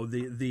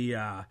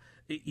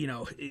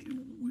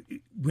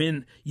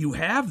you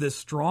have this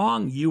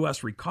strong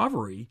U.S.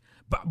 recovery,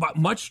 but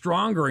much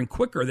stronger and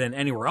quicker than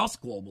anywhere else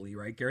globally,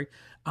 right, Gary?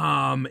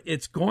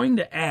 It's going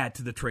to add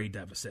to the trade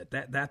deficit.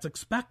 That's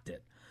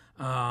expected.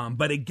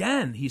 But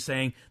again, he's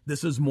saying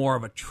this is more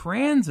of a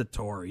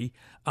transitory,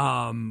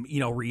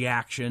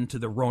 reaction to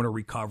the Rona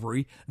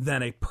recovery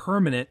than a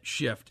permanent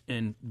shift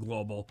in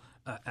global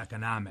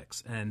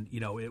economics. And,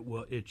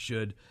 it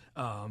should,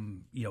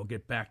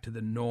 get back to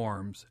the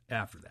norms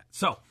after that.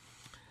 So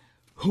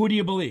who do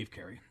you believe,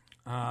 Carrie?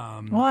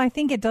 Well, I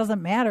think it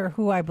doesn't matter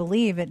who I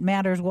believe. It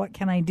matters what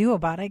can I do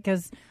about it,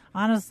 because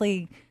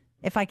honestly,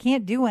 if I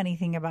can't do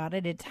anything about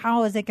it, it's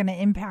how is it going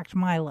to impact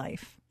my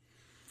life?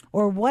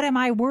 Or what am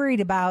I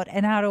worried about,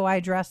 and how do I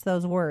address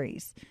those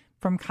worries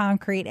from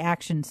concrete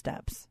action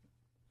steps?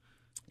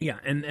 Yeah,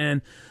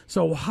 and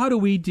so how do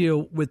we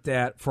deal with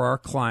that for our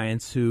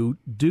clients who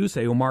do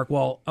say, well, Mark,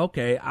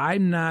 okay, I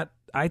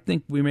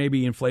think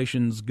maybe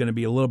inflation's going to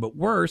be a little bit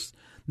worse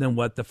than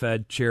what the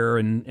Fed chair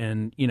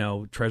and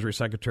Treasury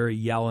Secretary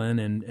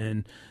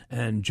Yellen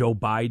and Joe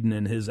Biden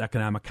and his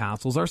economic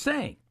councils are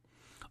saying.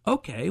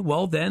 Okay,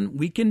 well, then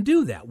we can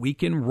do that. We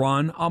can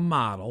run a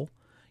model,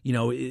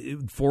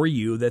 for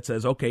you that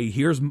says, okay,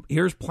 here's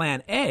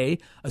plan A,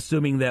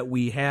 assuming that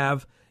we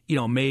have,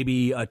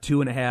 maybe a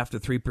 2.5% to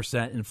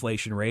 3%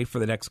 inflation rate for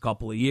the next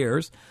couple of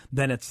years.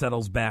 Then it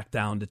settles back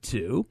down to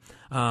 2.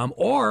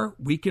 Or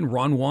we can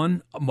run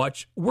one a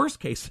much worse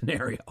case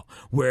scenario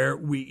where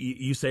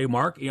you say,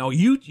 Mark,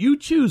 you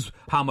choose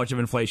how much of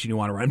inflation you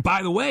want to run.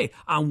 By the way,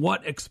 on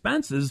what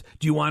expenses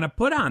do you want to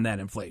put on that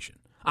inflation?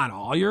 On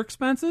all your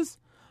expenses?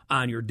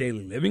 On your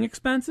daily living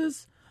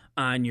expenses?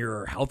 On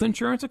your health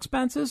insurance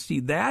expenses?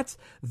 See, that's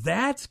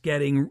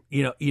getting,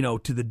 to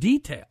the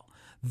detail.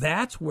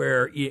 That's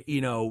where,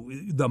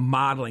 the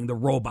modeling, the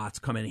robots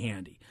come in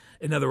handy.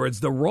 In other words,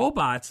 the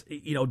robots,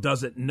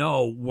 doesn't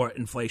know what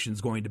inflation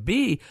is going to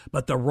be,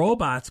 but the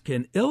robots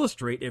can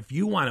illustrate if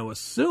you want to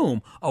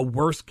assume a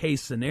worst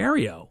case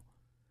scenario,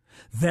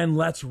 then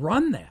let's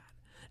run that.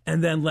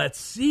 And then let's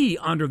see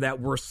under that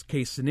worst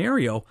case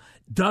scenario,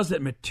 does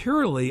it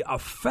materially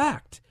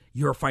affect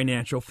your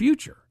financial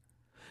future?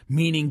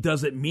 Meaning,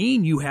 does it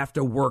mean you have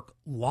to work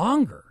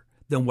longer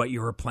than what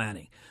you were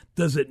planning?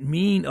 Does it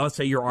mean, let's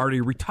say you're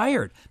already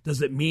retired,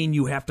 does it mean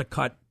you have to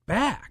cut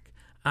back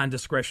on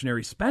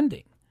discretionary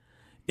spending?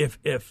 If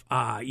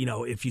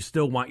you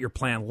still want your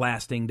plan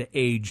lasting to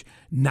age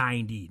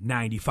 90,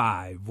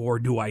 95, or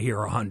do I hear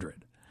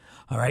 100?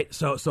 All right.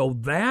 So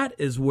that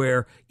is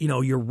where,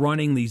 you're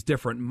running these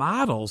different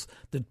models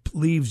that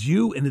leaves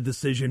you in the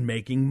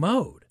decision-making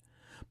mode.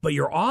 But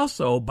you're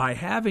also, by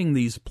having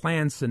these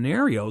planned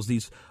scenarios,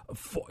 these,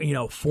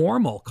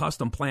 formal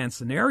custom planned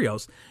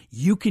scenarios,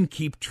 you can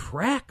keep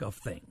track of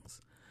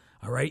things.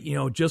 All right.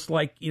 Just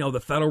like,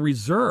 the Federal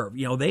Reserve,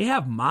 they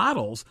have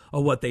models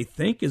of what they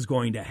think is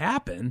going to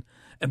happen.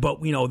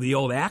 But, the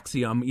old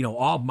axiom,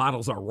 all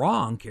models are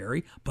wrong,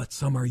 Carrie, but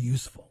some are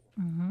useful.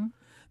 Mm-hmm.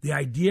 The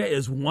idea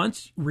is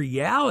once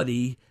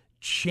reality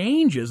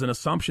changes an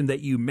assumption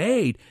that you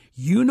made,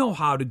 you know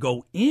how to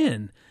go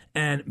in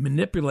and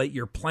manipulate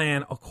your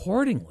plan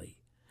accordingly.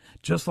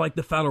 Just like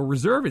the Federal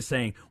Reserve is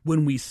saying,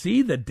 when we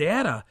see the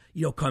data,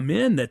 come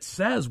in that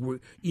says,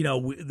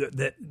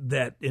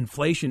 that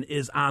inflation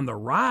is on the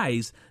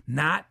rise,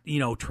 not,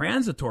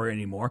 transitory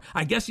anymore.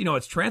 I guess,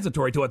 it's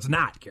transitory till it's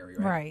not, Carrie,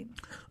 right?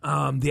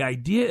 Right. The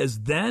idea is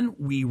then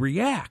we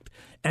react.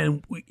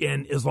 And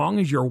as long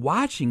as you're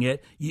watching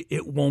it,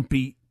 it won't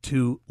be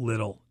too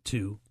little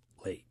too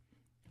late.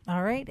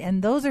 All right.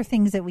 And those are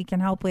things that we can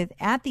help with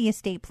at the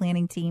estate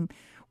planning team.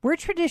 We're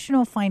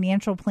traditional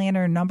financial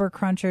planner number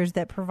crunchers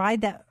that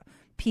provide that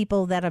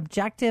people that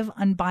objective,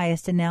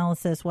 unbiased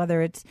analysis,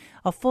 whether it's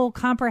a full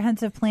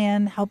comprehensive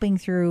plan, helping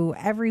through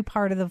every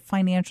part of the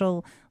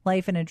financial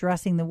life and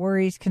addressing the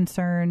worries,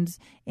 concerns,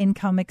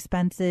 income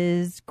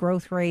expenses,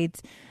 growth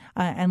rates,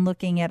 and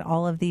looking at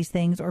all of these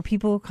things, or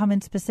people who come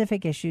in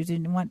specific issues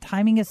and want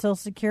timing of Social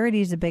Security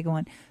is a big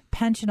one,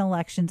 pension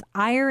elections,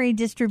 IRA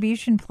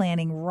distribution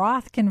planning,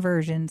 Roth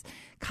conversions,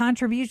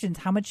 contributions.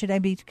 How much should I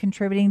be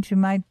contributing to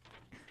my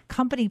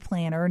company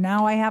plan, or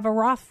now I have a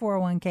Roth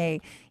 401k,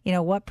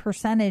 what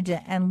percentage,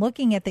 and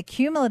looking at the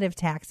cumulative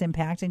tax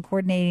impact and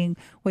coordinating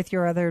with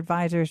your other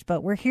advisors.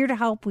 But we're here to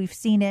help. We've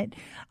seen it.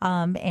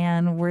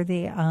 And we're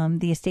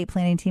the estate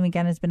planning team,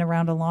 again, has been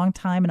around a long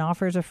time and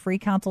offers a free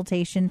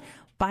consultation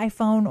by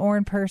phone or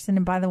in person.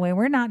 And by the way,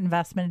 we're not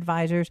investment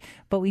advisors,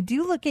 but we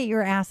do look at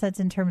your assets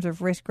in terms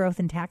of risk growth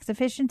and tax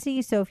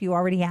efficiency. So if you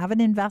already have an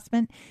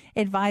investment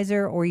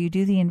advisor or you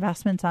do the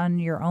investments on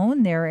your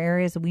own, there are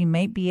areas that we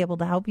might be able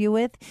to help you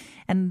with.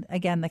 And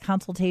again, the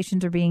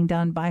consultations are being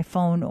done by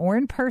phone or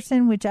in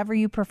person, whichever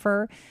you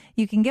prefer.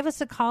 You can give us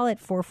a call at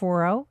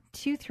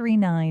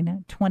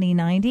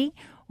 440-239-2090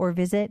 or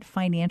visit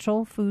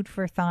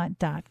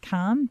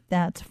financialfoodforthought.com.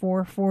 That's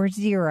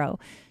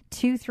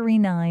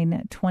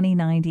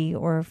 440-239-2090,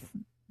 or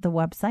the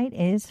website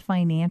is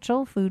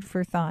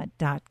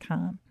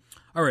financialfoodforthought.com.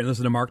 All right,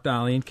 listen to Mark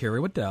Donnelly and Carrie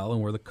Waddell,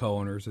 and we're the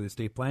co-owners of the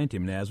estate planning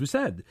team. And as we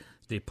said, the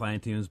estate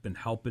planning team has been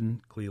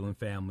helping Cleveland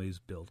families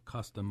build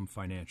custom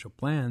financial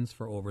plans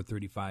for over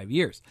 35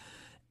 years.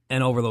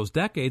 And over those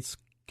decades,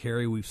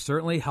 Carrie, we've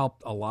certainly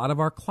helped a lot of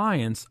our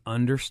clients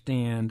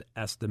understand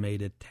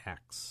estimated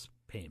tax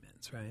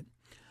payments, right?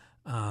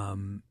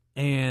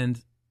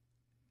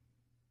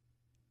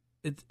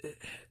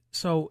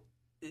 So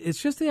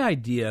it's just the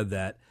idea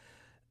that,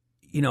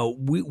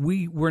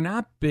 we're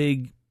not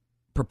big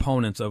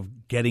proponents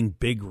of getting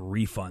big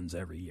refunds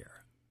every year.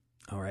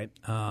 All right.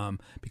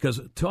 Because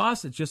to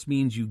us, it just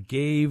means you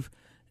gave,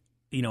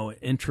 an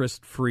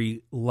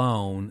interest-free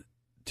loan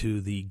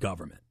to the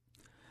government.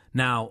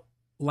 Now,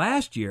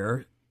 last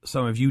year,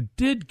 some of you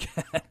did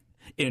get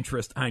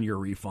interest on your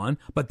refund,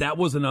 but that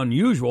was an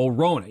unusual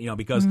Rona,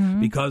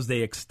 because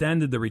they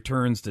extended the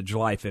returns to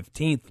July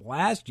 15th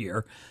last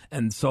year,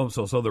 and so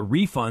the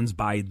refunds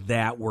by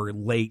that were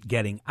late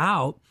getting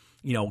out,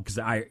 because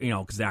the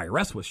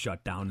IRS was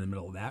shut down in the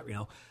middle of that,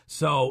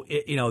 So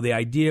the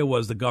idea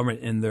was the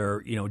government, in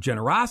their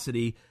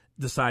generosity,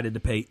 decided to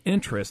pay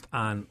interest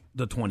on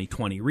the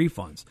 2020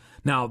 refunds.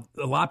 Now,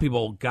 a lot of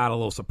people got a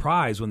little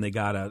surprised when they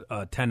got a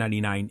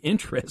 1099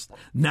 interest,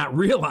 not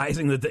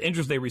realizing that the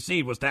interest they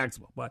received was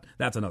taxable. But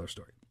that's another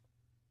story.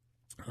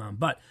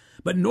 But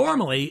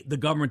normally the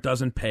government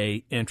doesn't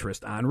pay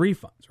interest on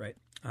refunds, right?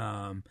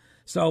 And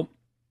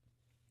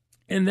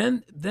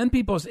then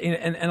people,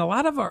 and a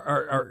lot of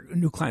our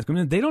new clients come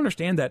in, they don't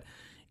understand that,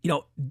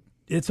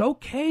 it's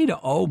okay to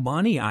owe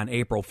money on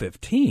April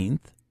 15th,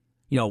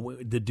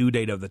 the due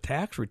date of the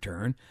tax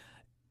return,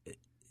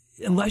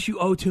 unless you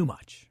owe too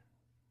much.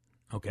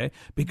 Okay?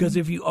 Because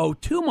if you owe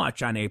too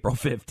much on April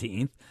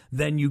 15th,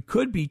 then you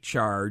could be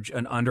charged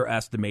an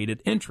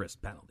underestimated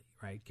interest penalty,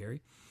 right,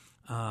 Gary?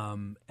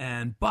 Now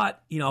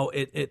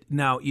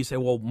you say,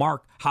 well,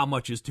 Mark, how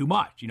much is too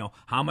much?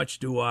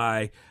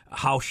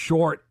 How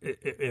short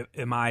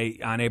am I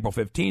on April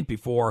 15th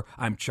before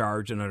I'm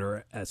charged an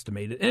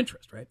underestimated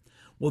interest, right?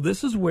 Well,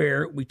 this is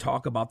where we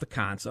talk about the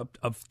concept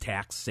of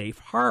tax safe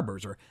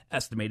harbors, or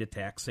estimated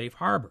tax safe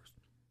harbors,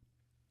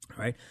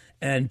 right?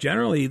 And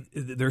generally,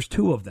 there's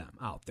two of them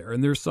out there,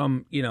 and there's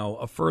some,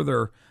 a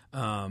further,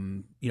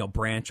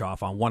 branch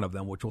off on one of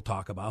them, which we'we'll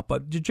talk about.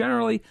 But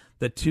generally,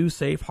 the two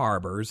safe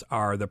harbors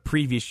are the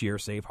previous year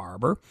safe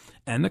harbor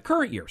and the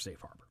current year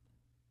safe harbor.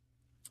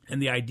 And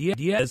the idea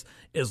is,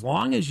 as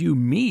long as you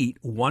meet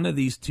one of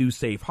these two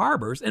safe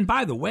harbors, and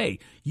by the way,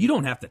 you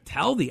don't have to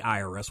tell the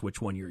IRS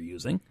which one you're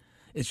using.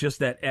 It's just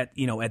that at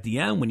the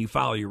end, when you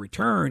file your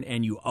return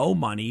and you owe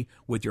money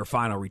with your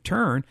final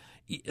return,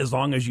 as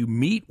long as you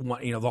meet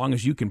one, as long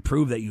as you can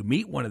prove that you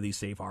meet one of these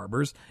safe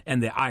harbors,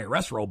 and the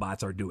IRS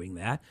robots are doing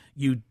that,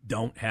 you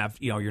don't have,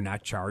 you're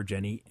not charged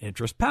any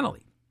interest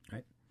penalty,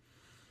 right?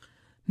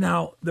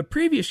 Now, the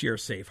previous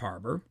year's safe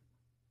harbor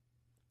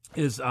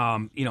is,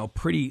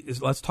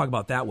 let's talk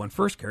about that one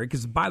first, Carrie,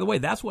 because by the way,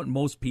 that's what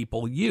most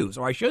people use,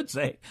 or I should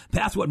say,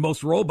 that's what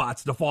most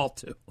robots default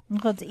to.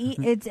 Well,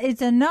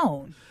 it's a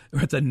known.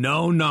 It's a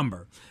known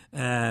number.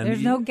 And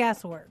there's no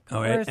guesswork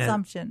or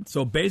assumptions.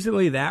 So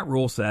basically that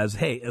rule says,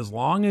 hey, as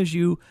long as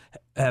you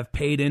have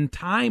paid in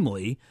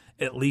timely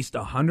at least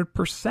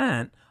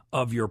 100%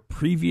 of your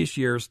previous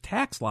year's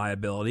tax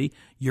liability,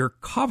 you're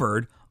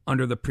covered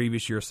under the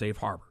previous year's safe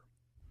harbor.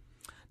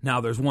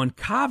 Now, there's one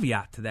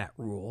caveat to that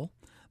rule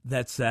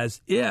that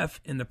says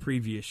if in the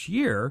previous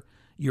year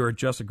your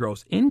adjusted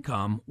gross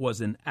income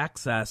was in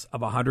excess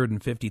of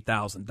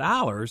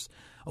 $150,000,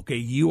 okay,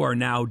 you are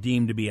now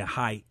deemed to be a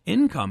high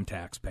income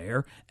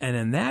taxpayer, and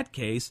in that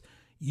case,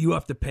 you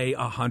have to pay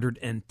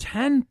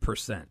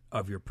 110%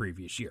 of your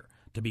previous year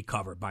to be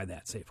covered by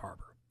that safe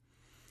harbor.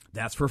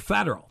 That's for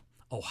federal.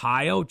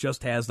 Ohio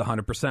just has the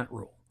 100%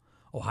 rule.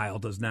 Ohio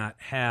does not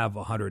have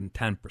a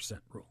 110%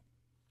 rule.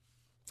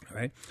 All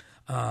right,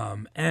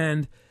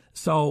 and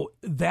so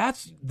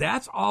that's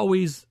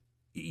always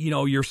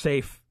your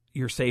safe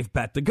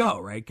bet to go,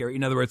 right, Gary?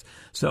 In other words,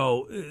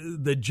 so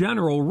the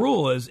general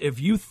rule is if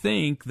you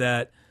think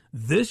that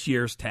this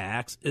year's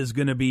tax is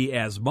going to be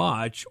as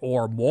much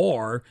or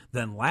more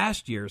than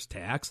last year's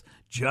tax,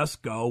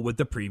 just go with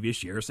the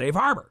previous year's safe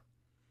harbor.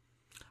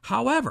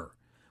 However,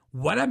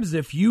 what happens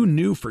if you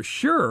knew for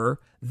sure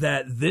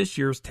that this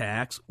year's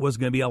tax was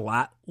going to be a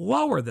lot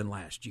lower than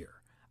last year,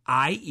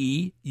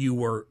 i.e., you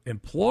were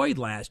employed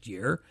last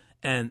year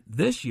and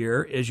this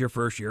year is your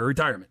first year of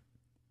retirement?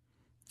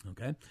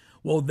 Okay.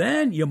 Well,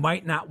 then you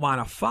might not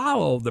want to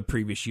follow the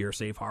previous year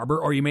safe harbor,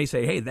 or you may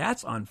say, hey,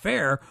 that's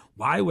unfair.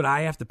 Why would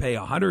I have to pay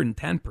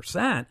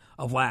 110%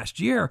 of last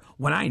year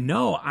when I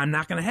know I'm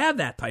not going to have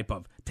that type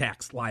of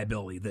tax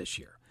liability this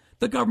year?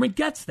 The government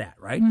gets that,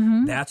 right?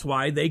 Mm-hmm. That's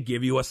why they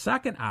give you a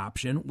second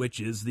option, which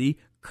is the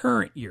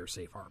current year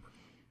safe harbor.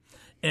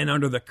 And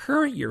under the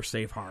current year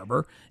safe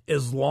harbor,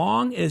 as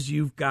long as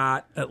you've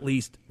got at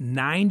least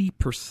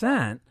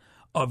 90%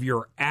 of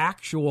your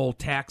actual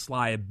tax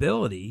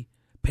liability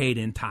paid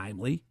in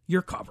timely,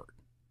 you're covered.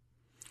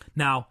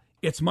 Now,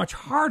 it's much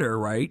harder,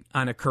 right,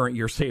 on a current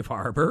year safe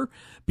harbor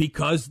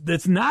because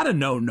it's not a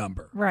known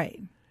number.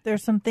 Right.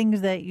 There's some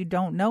things that you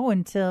don't know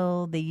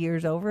until the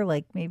year's over,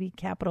 like maybe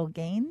capital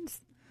gains.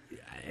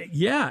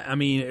 Yeah, I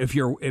mean, if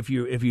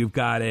you've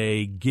got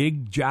a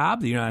gig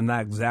job, I'm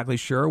not exactly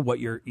sure what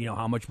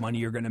how much money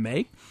you're going to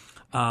make.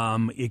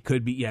 It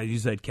could be, you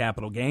said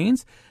capital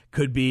gains.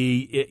 Could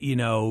be,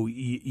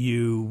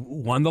 you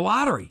won the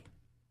lottery.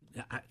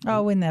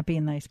 Oh, wouldn't that be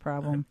a nice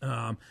problem?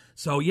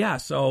 So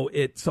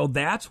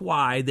that's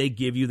why they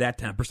give you that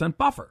 10%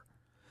 buffer.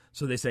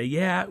 So they say,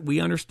 yeah,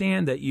 we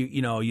understand that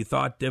you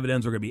thought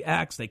dividends were going to be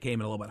X, they came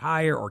in a little bit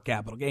higher, or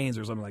capital gains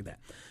or something like that.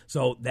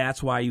 So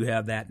that's why you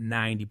have that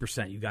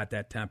 90%. You got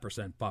that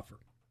 10% buffer.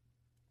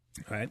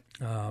 All right.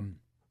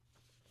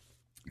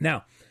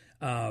 Now,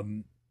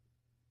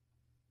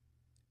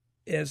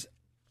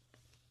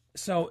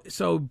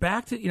 so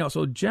back to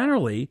so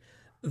generally,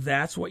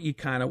 that's what you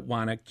kind of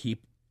want to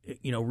keep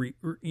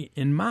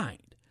in mind.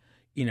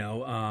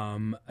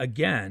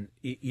 Again,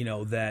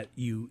 that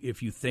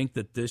if you think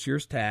that this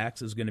year's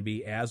tax is going to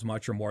be as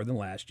much or more than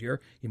last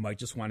year, you might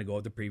just want to go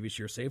with the previous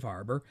year safe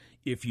harbor.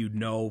 If you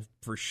know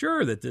for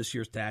sure that this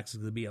year's tax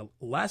is going to be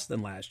less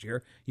than last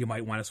year, you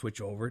might want to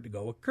switch over to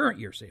go with current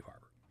year safe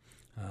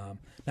harbor.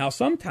 Now,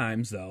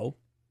 sometimes though,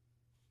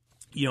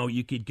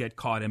 you could get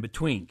caught in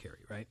between,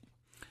 Carrie, right?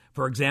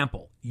 For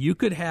example, you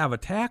could have a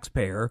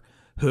taxpayer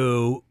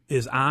who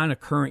is on a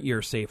current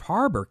year safe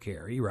harbor,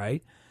 Carrie,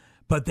 right?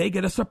 But they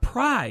get a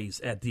surprise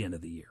at the end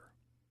of the year,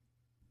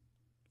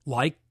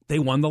 like they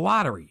won the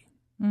lottery.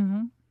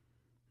 Mm-hmm.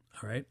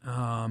 All right,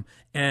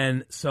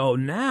 and so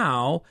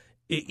now,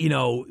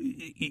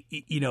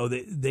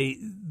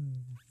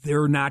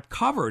 they're not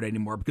covered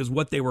anymore because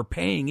what they were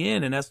paying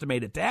in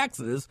estimated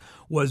taxes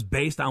was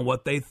based on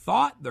what they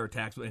thought their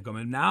taxable income,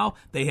 and now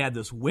they had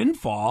this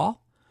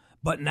windfall,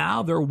 but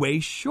now they're way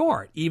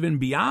short, even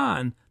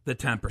beyond the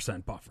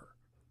 10% buffer.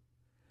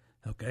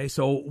 Okay,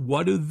 so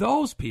what do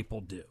those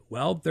people do?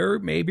 Well, there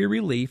may be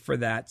relief for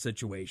that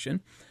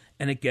situation,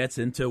 and it gets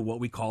into what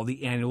we call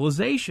the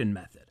annualization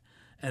method.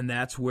 And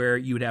that's where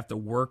you would have to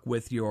work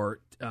with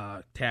your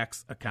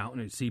tax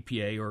accountant,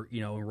 CPA, or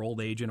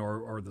enrolled agent,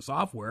 or the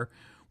software,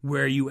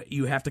 where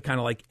you have to kind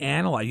of like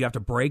analyze. You have to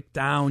break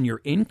down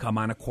your income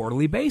on a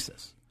quarterly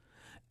basis.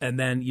 And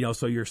then,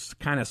 so you're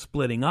kind of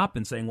splitting up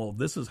and saying, well,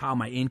 this is how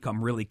my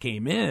income really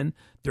came in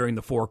during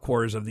the 4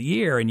 quarters of the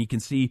year. And you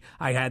can see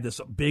I had this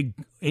big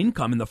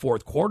income in the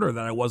fourth quarter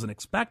that I wasn't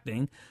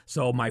expecting.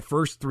 So my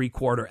first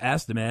 3-quarter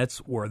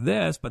estimates were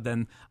this, but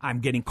then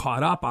I'm getting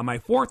caught up on my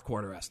fourth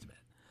quarter estimate.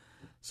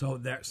 So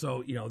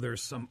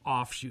there's some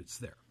offshoots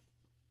there.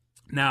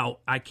 Now,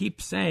 I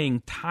keep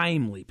saying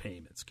timely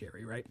payments,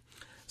 Carrie, right?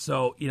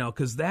 So,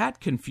 because that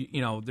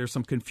there's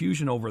some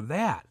confusion over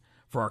that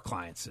for our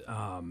clients.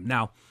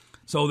 Now,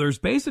 so there's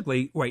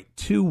basically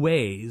 2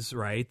 ways,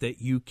 right,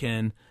 that you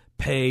can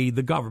pay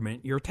the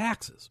government your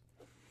taxes.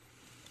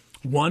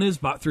 One is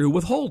through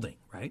withholding,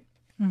 right?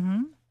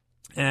 Mm-hmm.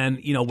 And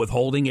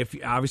withholding, if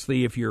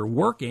you're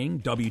working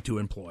W-2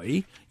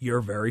 employee,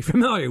 you're very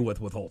familiar with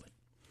withholding,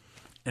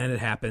 and it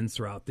happens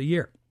throughout the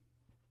year.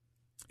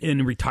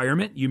 In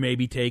retirement, you may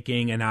be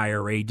taking an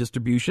IRA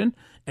distribution,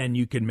 and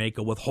you can make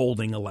a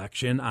withholding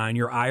election on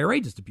your IRA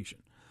distribution.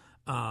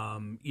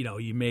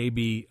 You may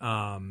be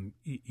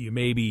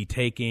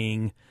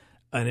taking,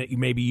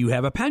 maybe you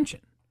have a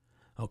pension,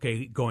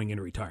 okay, going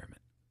into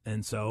retirement.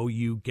 And so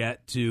you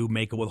get to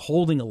make a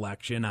withholding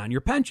election on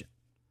your pension.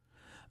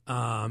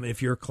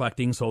 If you're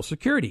collecting Social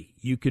Security,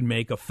 you can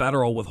make a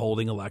federal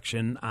withholding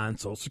election on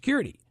Social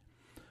Security,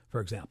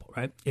 for example,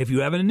 right? If you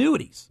have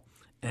annuities,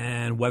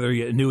 and whether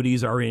your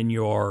annuities are in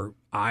your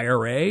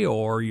IRA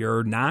or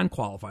your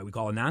non-qualified, we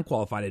call it a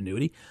non-qualified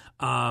annuity,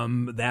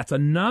 that's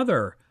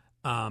another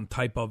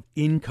type of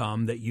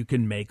income that you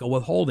can make a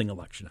withholding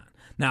election on.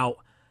 Now,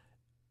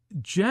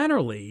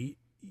 generally,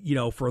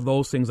 for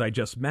those things I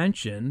just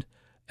mentioned,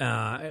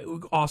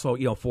 also,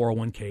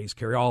 401ks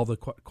carry all the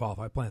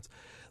qualified plans.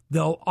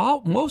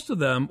 All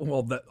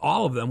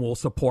of them will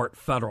support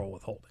federal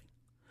withholding.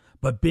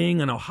 But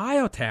being an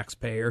Ohio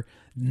taxpayer,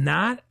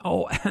 not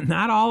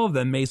all of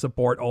them may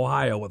support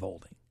Ohio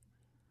withholding.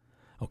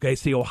 Okay,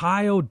 see,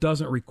 Ohio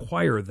doesn't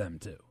require them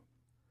to.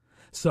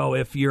 So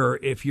if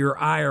your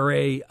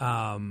IRA,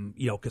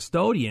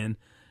 custodian,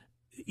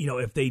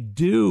 if they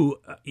do,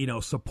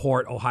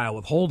 support Ohio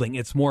withholding,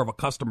 it's more of a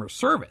customer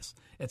service.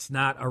 It's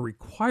not a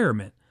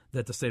requirement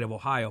that the state of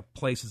Ohio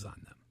places on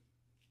them.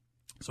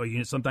 So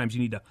sometimes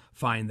you need to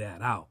find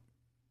that out.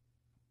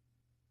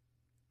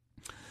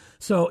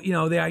 So,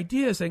 the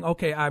idea is saying,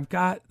 okay, I've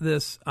got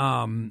this,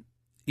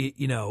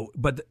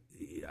 but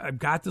I've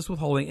got this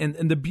withholding.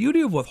 And the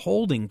beauty of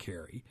withholding,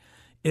 Carrie,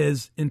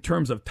 is in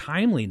terms of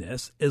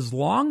timeliness, as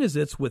long as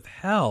it's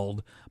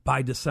withheld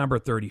by December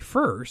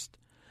 31st,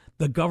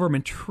 the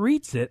government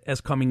treats it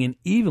as coming in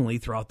evenly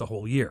throughout the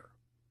whole year.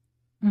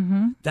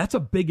 Mm-hmm. That's a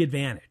big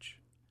advantage.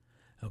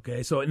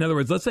 Okay, so in other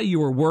words, let's say you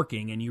were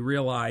working and you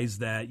realize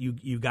that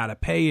you got a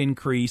pay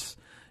increase,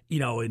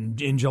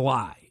 in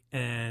July,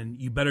 and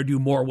you better do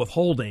more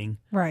withholding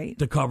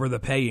to cover the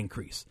pay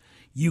increase.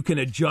 You can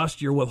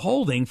adjust your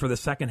withholding for the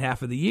second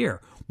half of the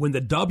year. When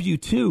the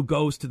W-2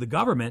 goes to the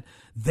government,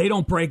 they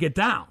don't break it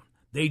down.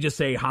 They just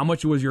say how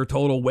much was your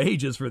total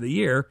wages for the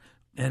year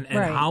and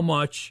how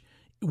much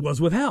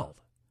was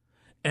withheld.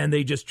 And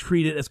they just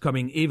treat it as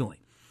coming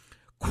evenly.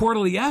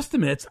 Quarterly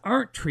estimates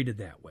aren't treated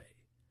that way.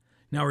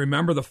 Now,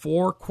 remember the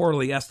 4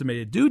 quarterly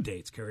estimated due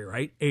dates, Carrie,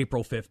 right?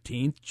 April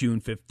 15th,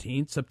 June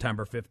 15th,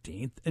 September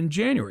 15th, and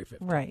January 15th.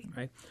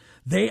 Right?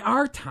 They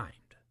are timed.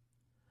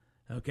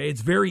 Okay,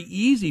 it's very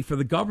easy for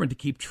the government to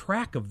keep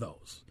track of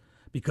those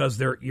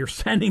because you're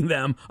sending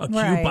them a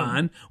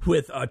coupon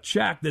with a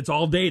check that's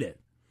all dated.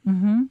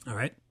 Mm-hmm. All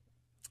right.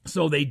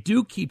 So they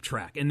do keep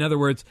track. In other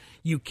words,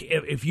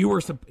 if you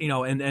were,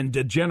 and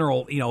the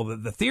general,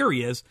 the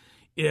theory is,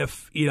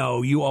 if, you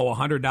owe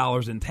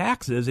 $100 in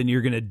taxes and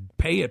you're going to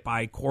pay it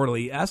by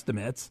quarterly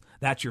estimates,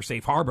 that's your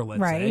safe harbor,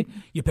 let's say,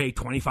 you pay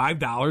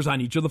 $25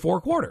 on each of the 4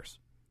 quarters.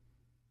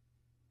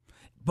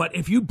 But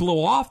if you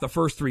blow off the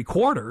first 3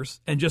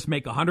 quarters and just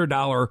make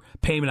 $100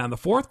 payment on the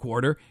 4th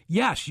quarter,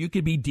 yes, you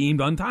could be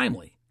deemed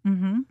untimely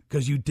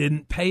because you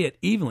didn't pay it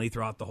evenly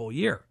throughout the whole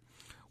year.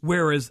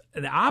 Whereas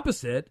the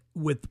opposite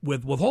with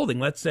withholding,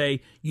 let's say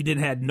you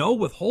had no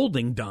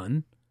withholding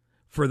done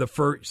for the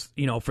first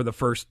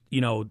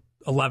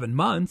 11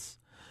 months,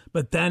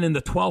 but then in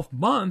the 12th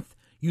month,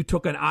 you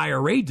took an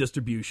IRA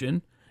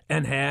distribution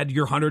and had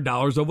your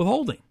 $100 of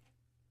withholding.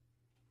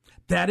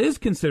 That is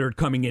considered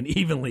coming in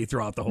evenly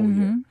throughout the whole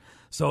year.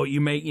 So you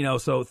may,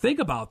 so think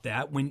about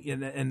that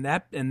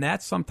and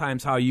that's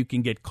sometimes how you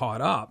can get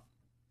caught up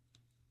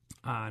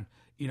on,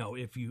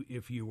 if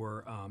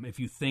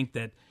you think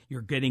that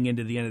you're getting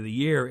into the end of the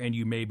year and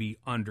you may be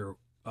under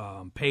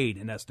paid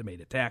in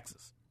estimated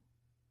taxes.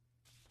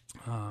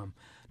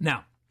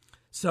 Now,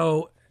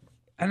 so,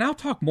 and I'll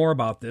talk more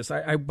about this.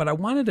 But I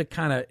wanted to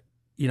kind of,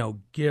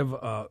 give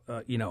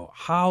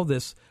how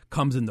this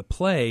comes into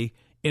play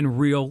in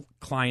real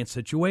client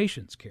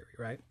situations, Carrie,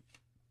 right?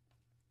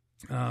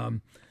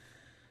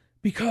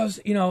 Because,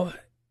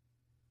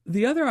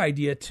 the other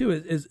idea, too,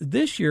 is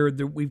this year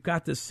we've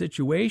got this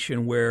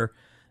situation where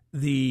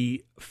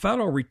the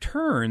federal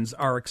returns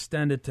are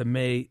extended to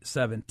May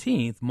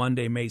 17th,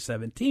 Monday, May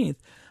 17th,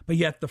 but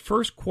yet the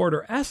first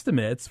quarter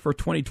estimates for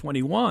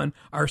 2021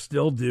 are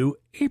still due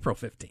April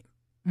 15th.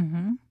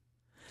 Mm-hmm.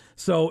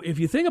 So if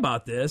you think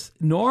about this,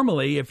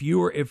 normally if you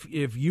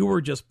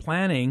were just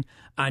planning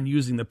on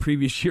using the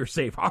previous year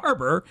safe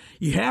harbor,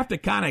 you have to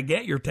kind of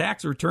get your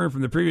tax return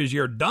from the previous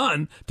year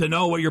done to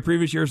know what your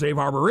previous year safe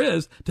harbor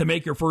is to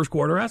make your first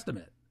quarter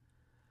estimate.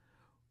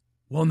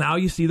 Well, now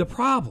you see the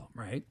problem,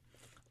 right?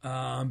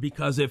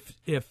 Because if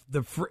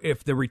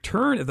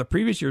the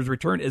previous year's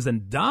return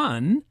isn't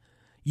done,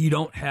 you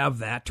don't have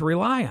that to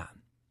rely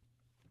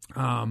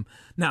on.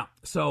 Now,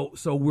 so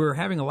we're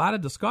having a lot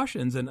of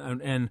discussions,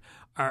 and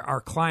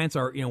our clients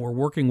are, we're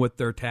working with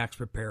their tax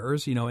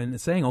preparers, and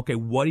saying, okay,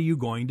 what are you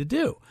going to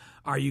do?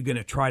 Are you going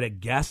to try to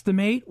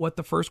guesstimate what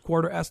the first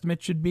quarter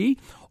estimate should be,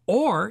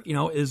 or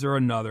is there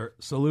another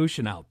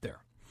solution out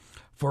there?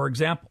 For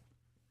example,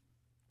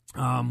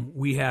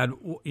 we had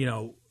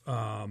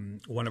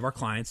one of our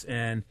clients,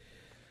 and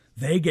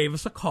they gave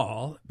us a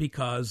call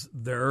because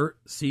their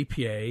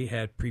CPA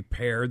had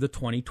prepared the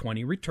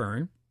 2020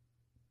 return.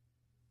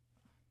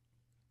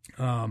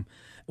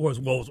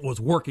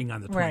 Was working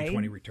on the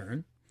 2020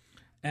 return,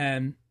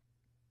 and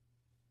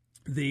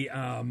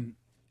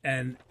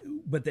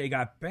but they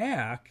got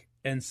back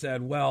and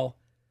said, well,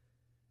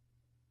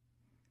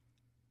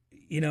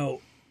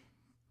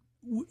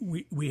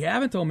 we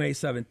have until May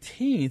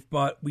 17th,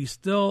 but we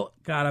still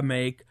got to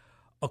make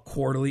a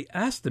quarterly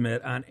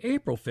estimate on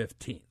April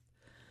 15th.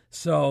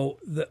 So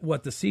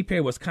what the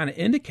CPA was kind of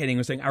indicating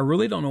was saying, I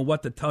really don't know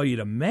what to tell you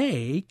to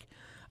make.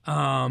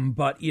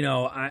 But if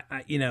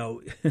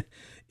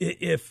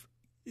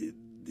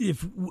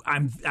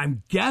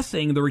I'm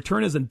guessing the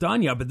return isn't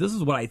done yet, but this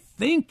is what I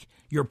think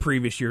your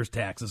previous year's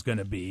tax is going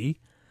to be.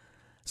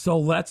 So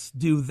let's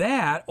do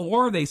that.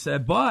 Or they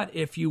said, but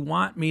if you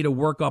want me to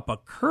work up a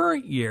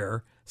current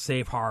year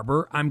safe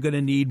harbor, I'm going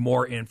to need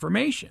more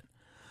information.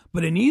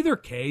 But in either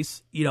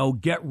case,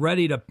 get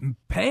ready to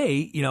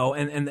pay,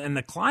 and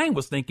the client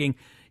was thinking,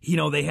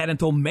 they had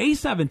until May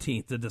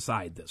 17th to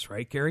decide this,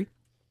 right, Carrie?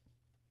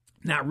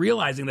 Not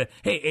realizing that,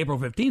 hey, April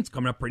 15th is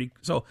coming up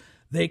so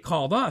they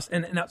called us.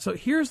 And now, so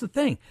here's the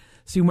thing.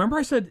 See, remember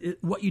I said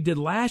what you did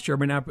last year,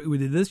 but not what we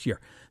did this year.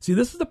 See,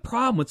 this is the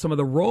problem with some of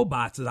the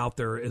robots that's out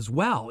there as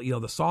well,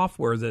 the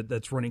software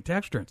that's running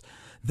tax returns.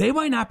 They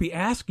might not be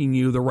asking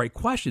you the right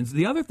questions.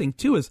 The other thing,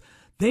 too, is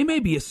they may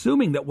be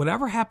assuming that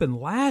whatever happened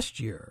last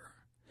year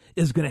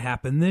is going to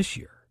happen this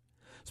year,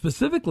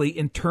 specifically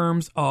in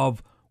terms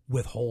of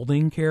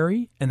withholding,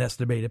 Carrie, and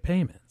estimated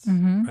payments,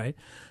 right?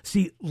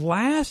 See,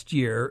 last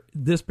year,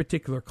 this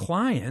particular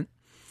client,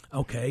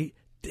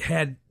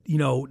 had,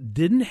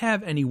 didn't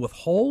have any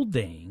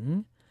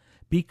withholding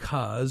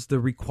because the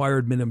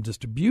required minimum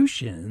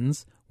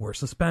distributions were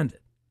suspended.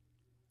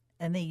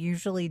 And they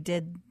usually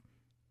did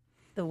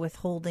the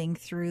withholding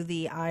through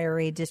the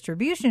IRA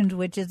distributions,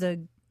 which is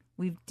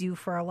we do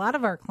for a lot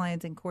of our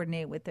clients and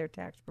coordinate with their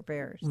tax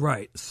preparers.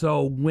 Right.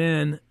 So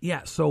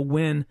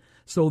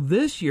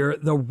this year,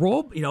 the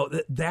role,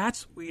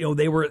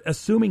 they were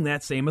assuming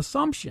that same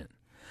assumption.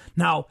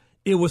 Now,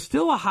 it was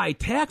still a high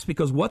tax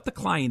because what the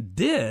client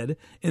did,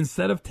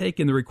 instead of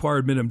taking the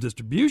required minimum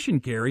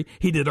distribution, Carrie,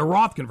 he did a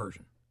Roth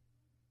conversion.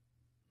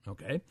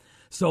 Okay.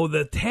 So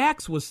the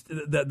tax was,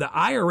 the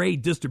IRA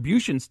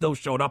distribution still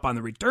showed up on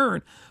the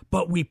return,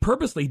 but we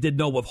purposely did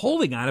no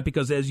withholding on it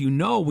because, as you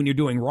know, when you're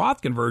doing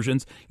Roth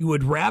conversions, you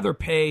would rather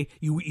pay,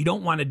 you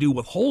don't want to do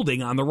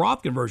withholding on the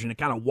Roth conversion. It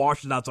kind of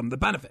washes out some of the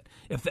benefit.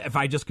 If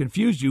I just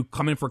confused you,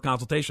 come in for a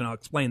consultation, I'll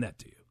explain that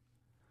to you.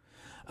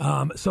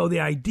 So the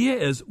idea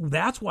is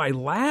that's why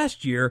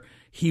last year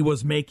he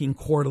was making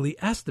quarterly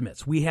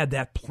estimates. We had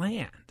that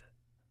planned.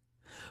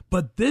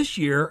 But this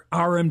year,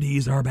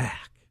 RMDs are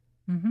back.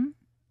 Mm-hmm.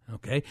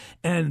 Okay.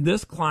 And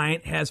this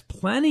client has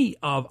plenty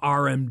of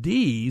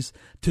RMDs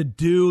to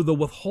do the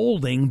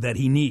withholding that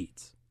he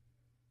needs.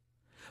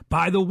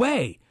 By the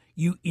way,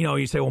 you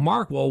say, well,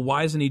 Mark,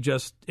 why isn't he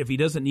just, if he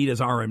doesn't need his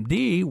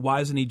RMD, why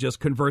doesn't he just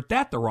convert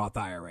that to Roth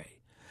IRA?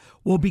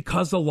 Well,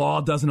 because the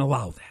law doesn't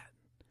allow that.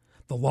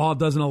 The law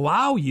doesn't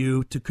allow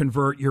you to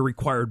convert your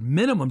required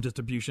minimum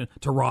distribution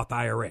to Roth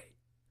IRA.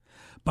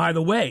 By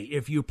the way,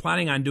 if you're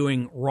planning on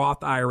doing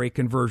Roth IRA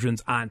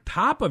conversions on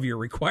top of your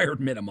required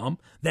minimum,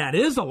 that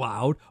is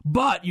allowed,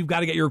 but you've got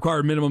to get your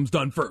required minimums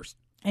done first.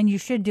 And you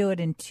should do it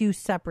in two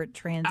separate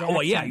transactions.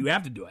 Well, yeah, you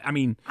have to do it. I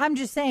mean, I'm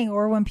just saying,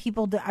 or when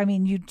people do,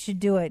 you should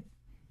do it,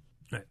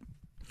 right.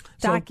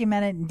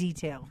 Document it in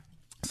detail.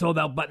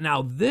 But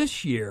now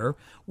this year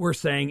we're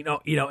saying,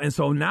 and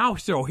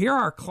so here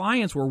our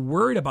clients were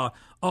worried about,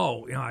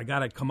 I got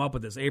to come up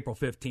with this April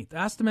 15th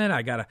estimate.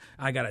 I got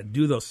to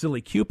do those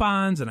silly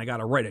coupons, and I got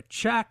to write a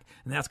check,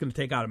 and that's going to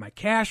take out of my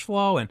cash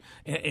flow and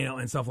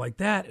stuff like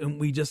that. And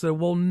we just said,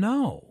 well,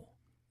 no,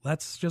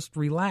 let's just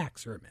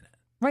relax for a minute.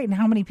 Right. And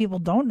how many people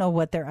don't know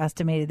what they're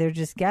estimated? They're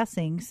just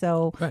guessing.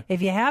 So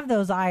If you have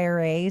those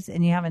IRAs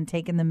and you haven't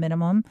taken the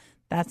minimum,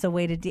 that's a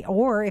way to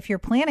or if you're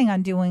planning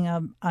on doing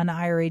an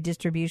IRA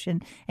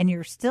distribution and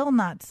you're still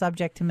not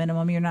subject to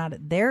minimum, you're not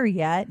there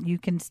yet, you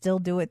can still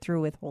do it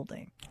through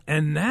withholding.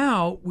 And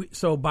now,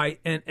 so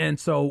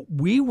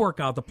we work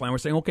out the plan. We're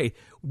saying, okay,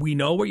 we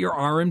know what your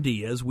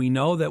RMD is. We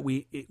know that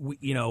we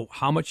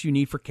how much you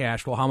need for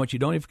cash flow, how much you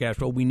don't need for cash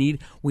flow. We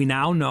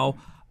now know,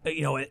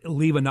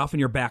 leave enough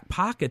in your back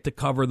pocket to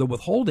cover the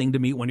withholding to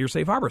meet one of your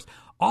safe harbors.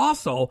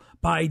 Also,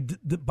 by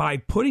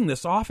putting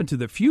this off into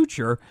the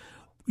future,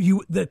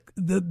 you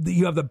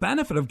have the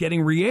benefit of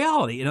getting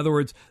reality. In other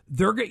words,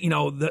 the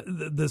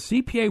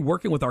CPA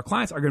working with our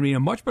clients are going to be in a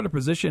much better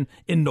position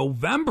in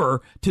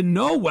November to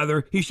know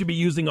whether he should be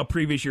using a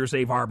previous year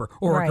safe harbor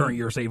or a current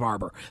year safe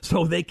harbor.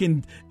 So they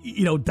can,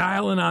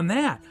 dial in on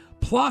that.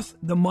 Plus,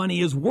 the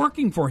money is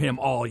working for him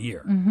all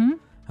year. Mm-hmm.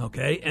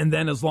 Okay, and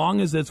then as long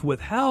as it's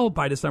withheld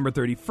by December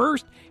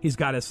 31st, he's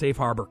got his safe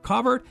harbor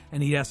covered,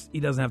 and he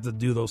doesn't have to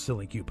do those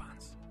silly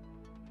coupons.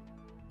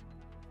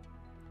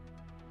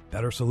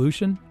 Better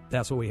solution?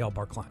 That's what we help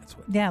our clients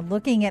with. Yeah,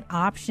 looking at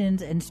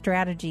options and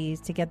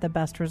strategies to get the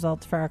best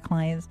results for our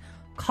clients.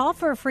 Call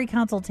for a free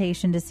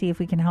consultation to see if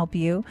we can help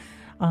you.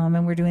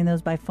 And we're doing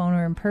those by phone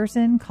or in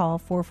person. Call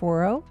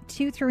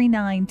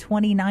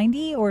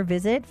 440-239-2090 or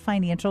visit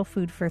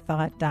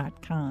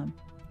financialfoodforthought.com.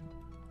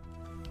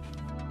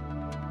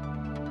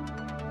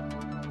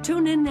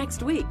 Tune in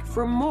next week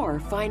for more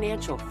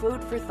Financial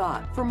Food for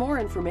Thought. For more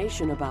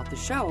information about the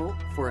show,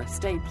 for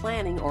estate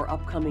planning or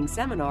upcoming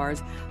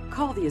seminars,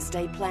 call the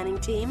estate planning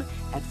team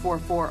at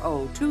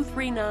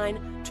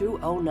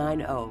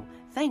 440-239-2090.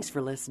 Thanks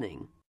for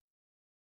listening.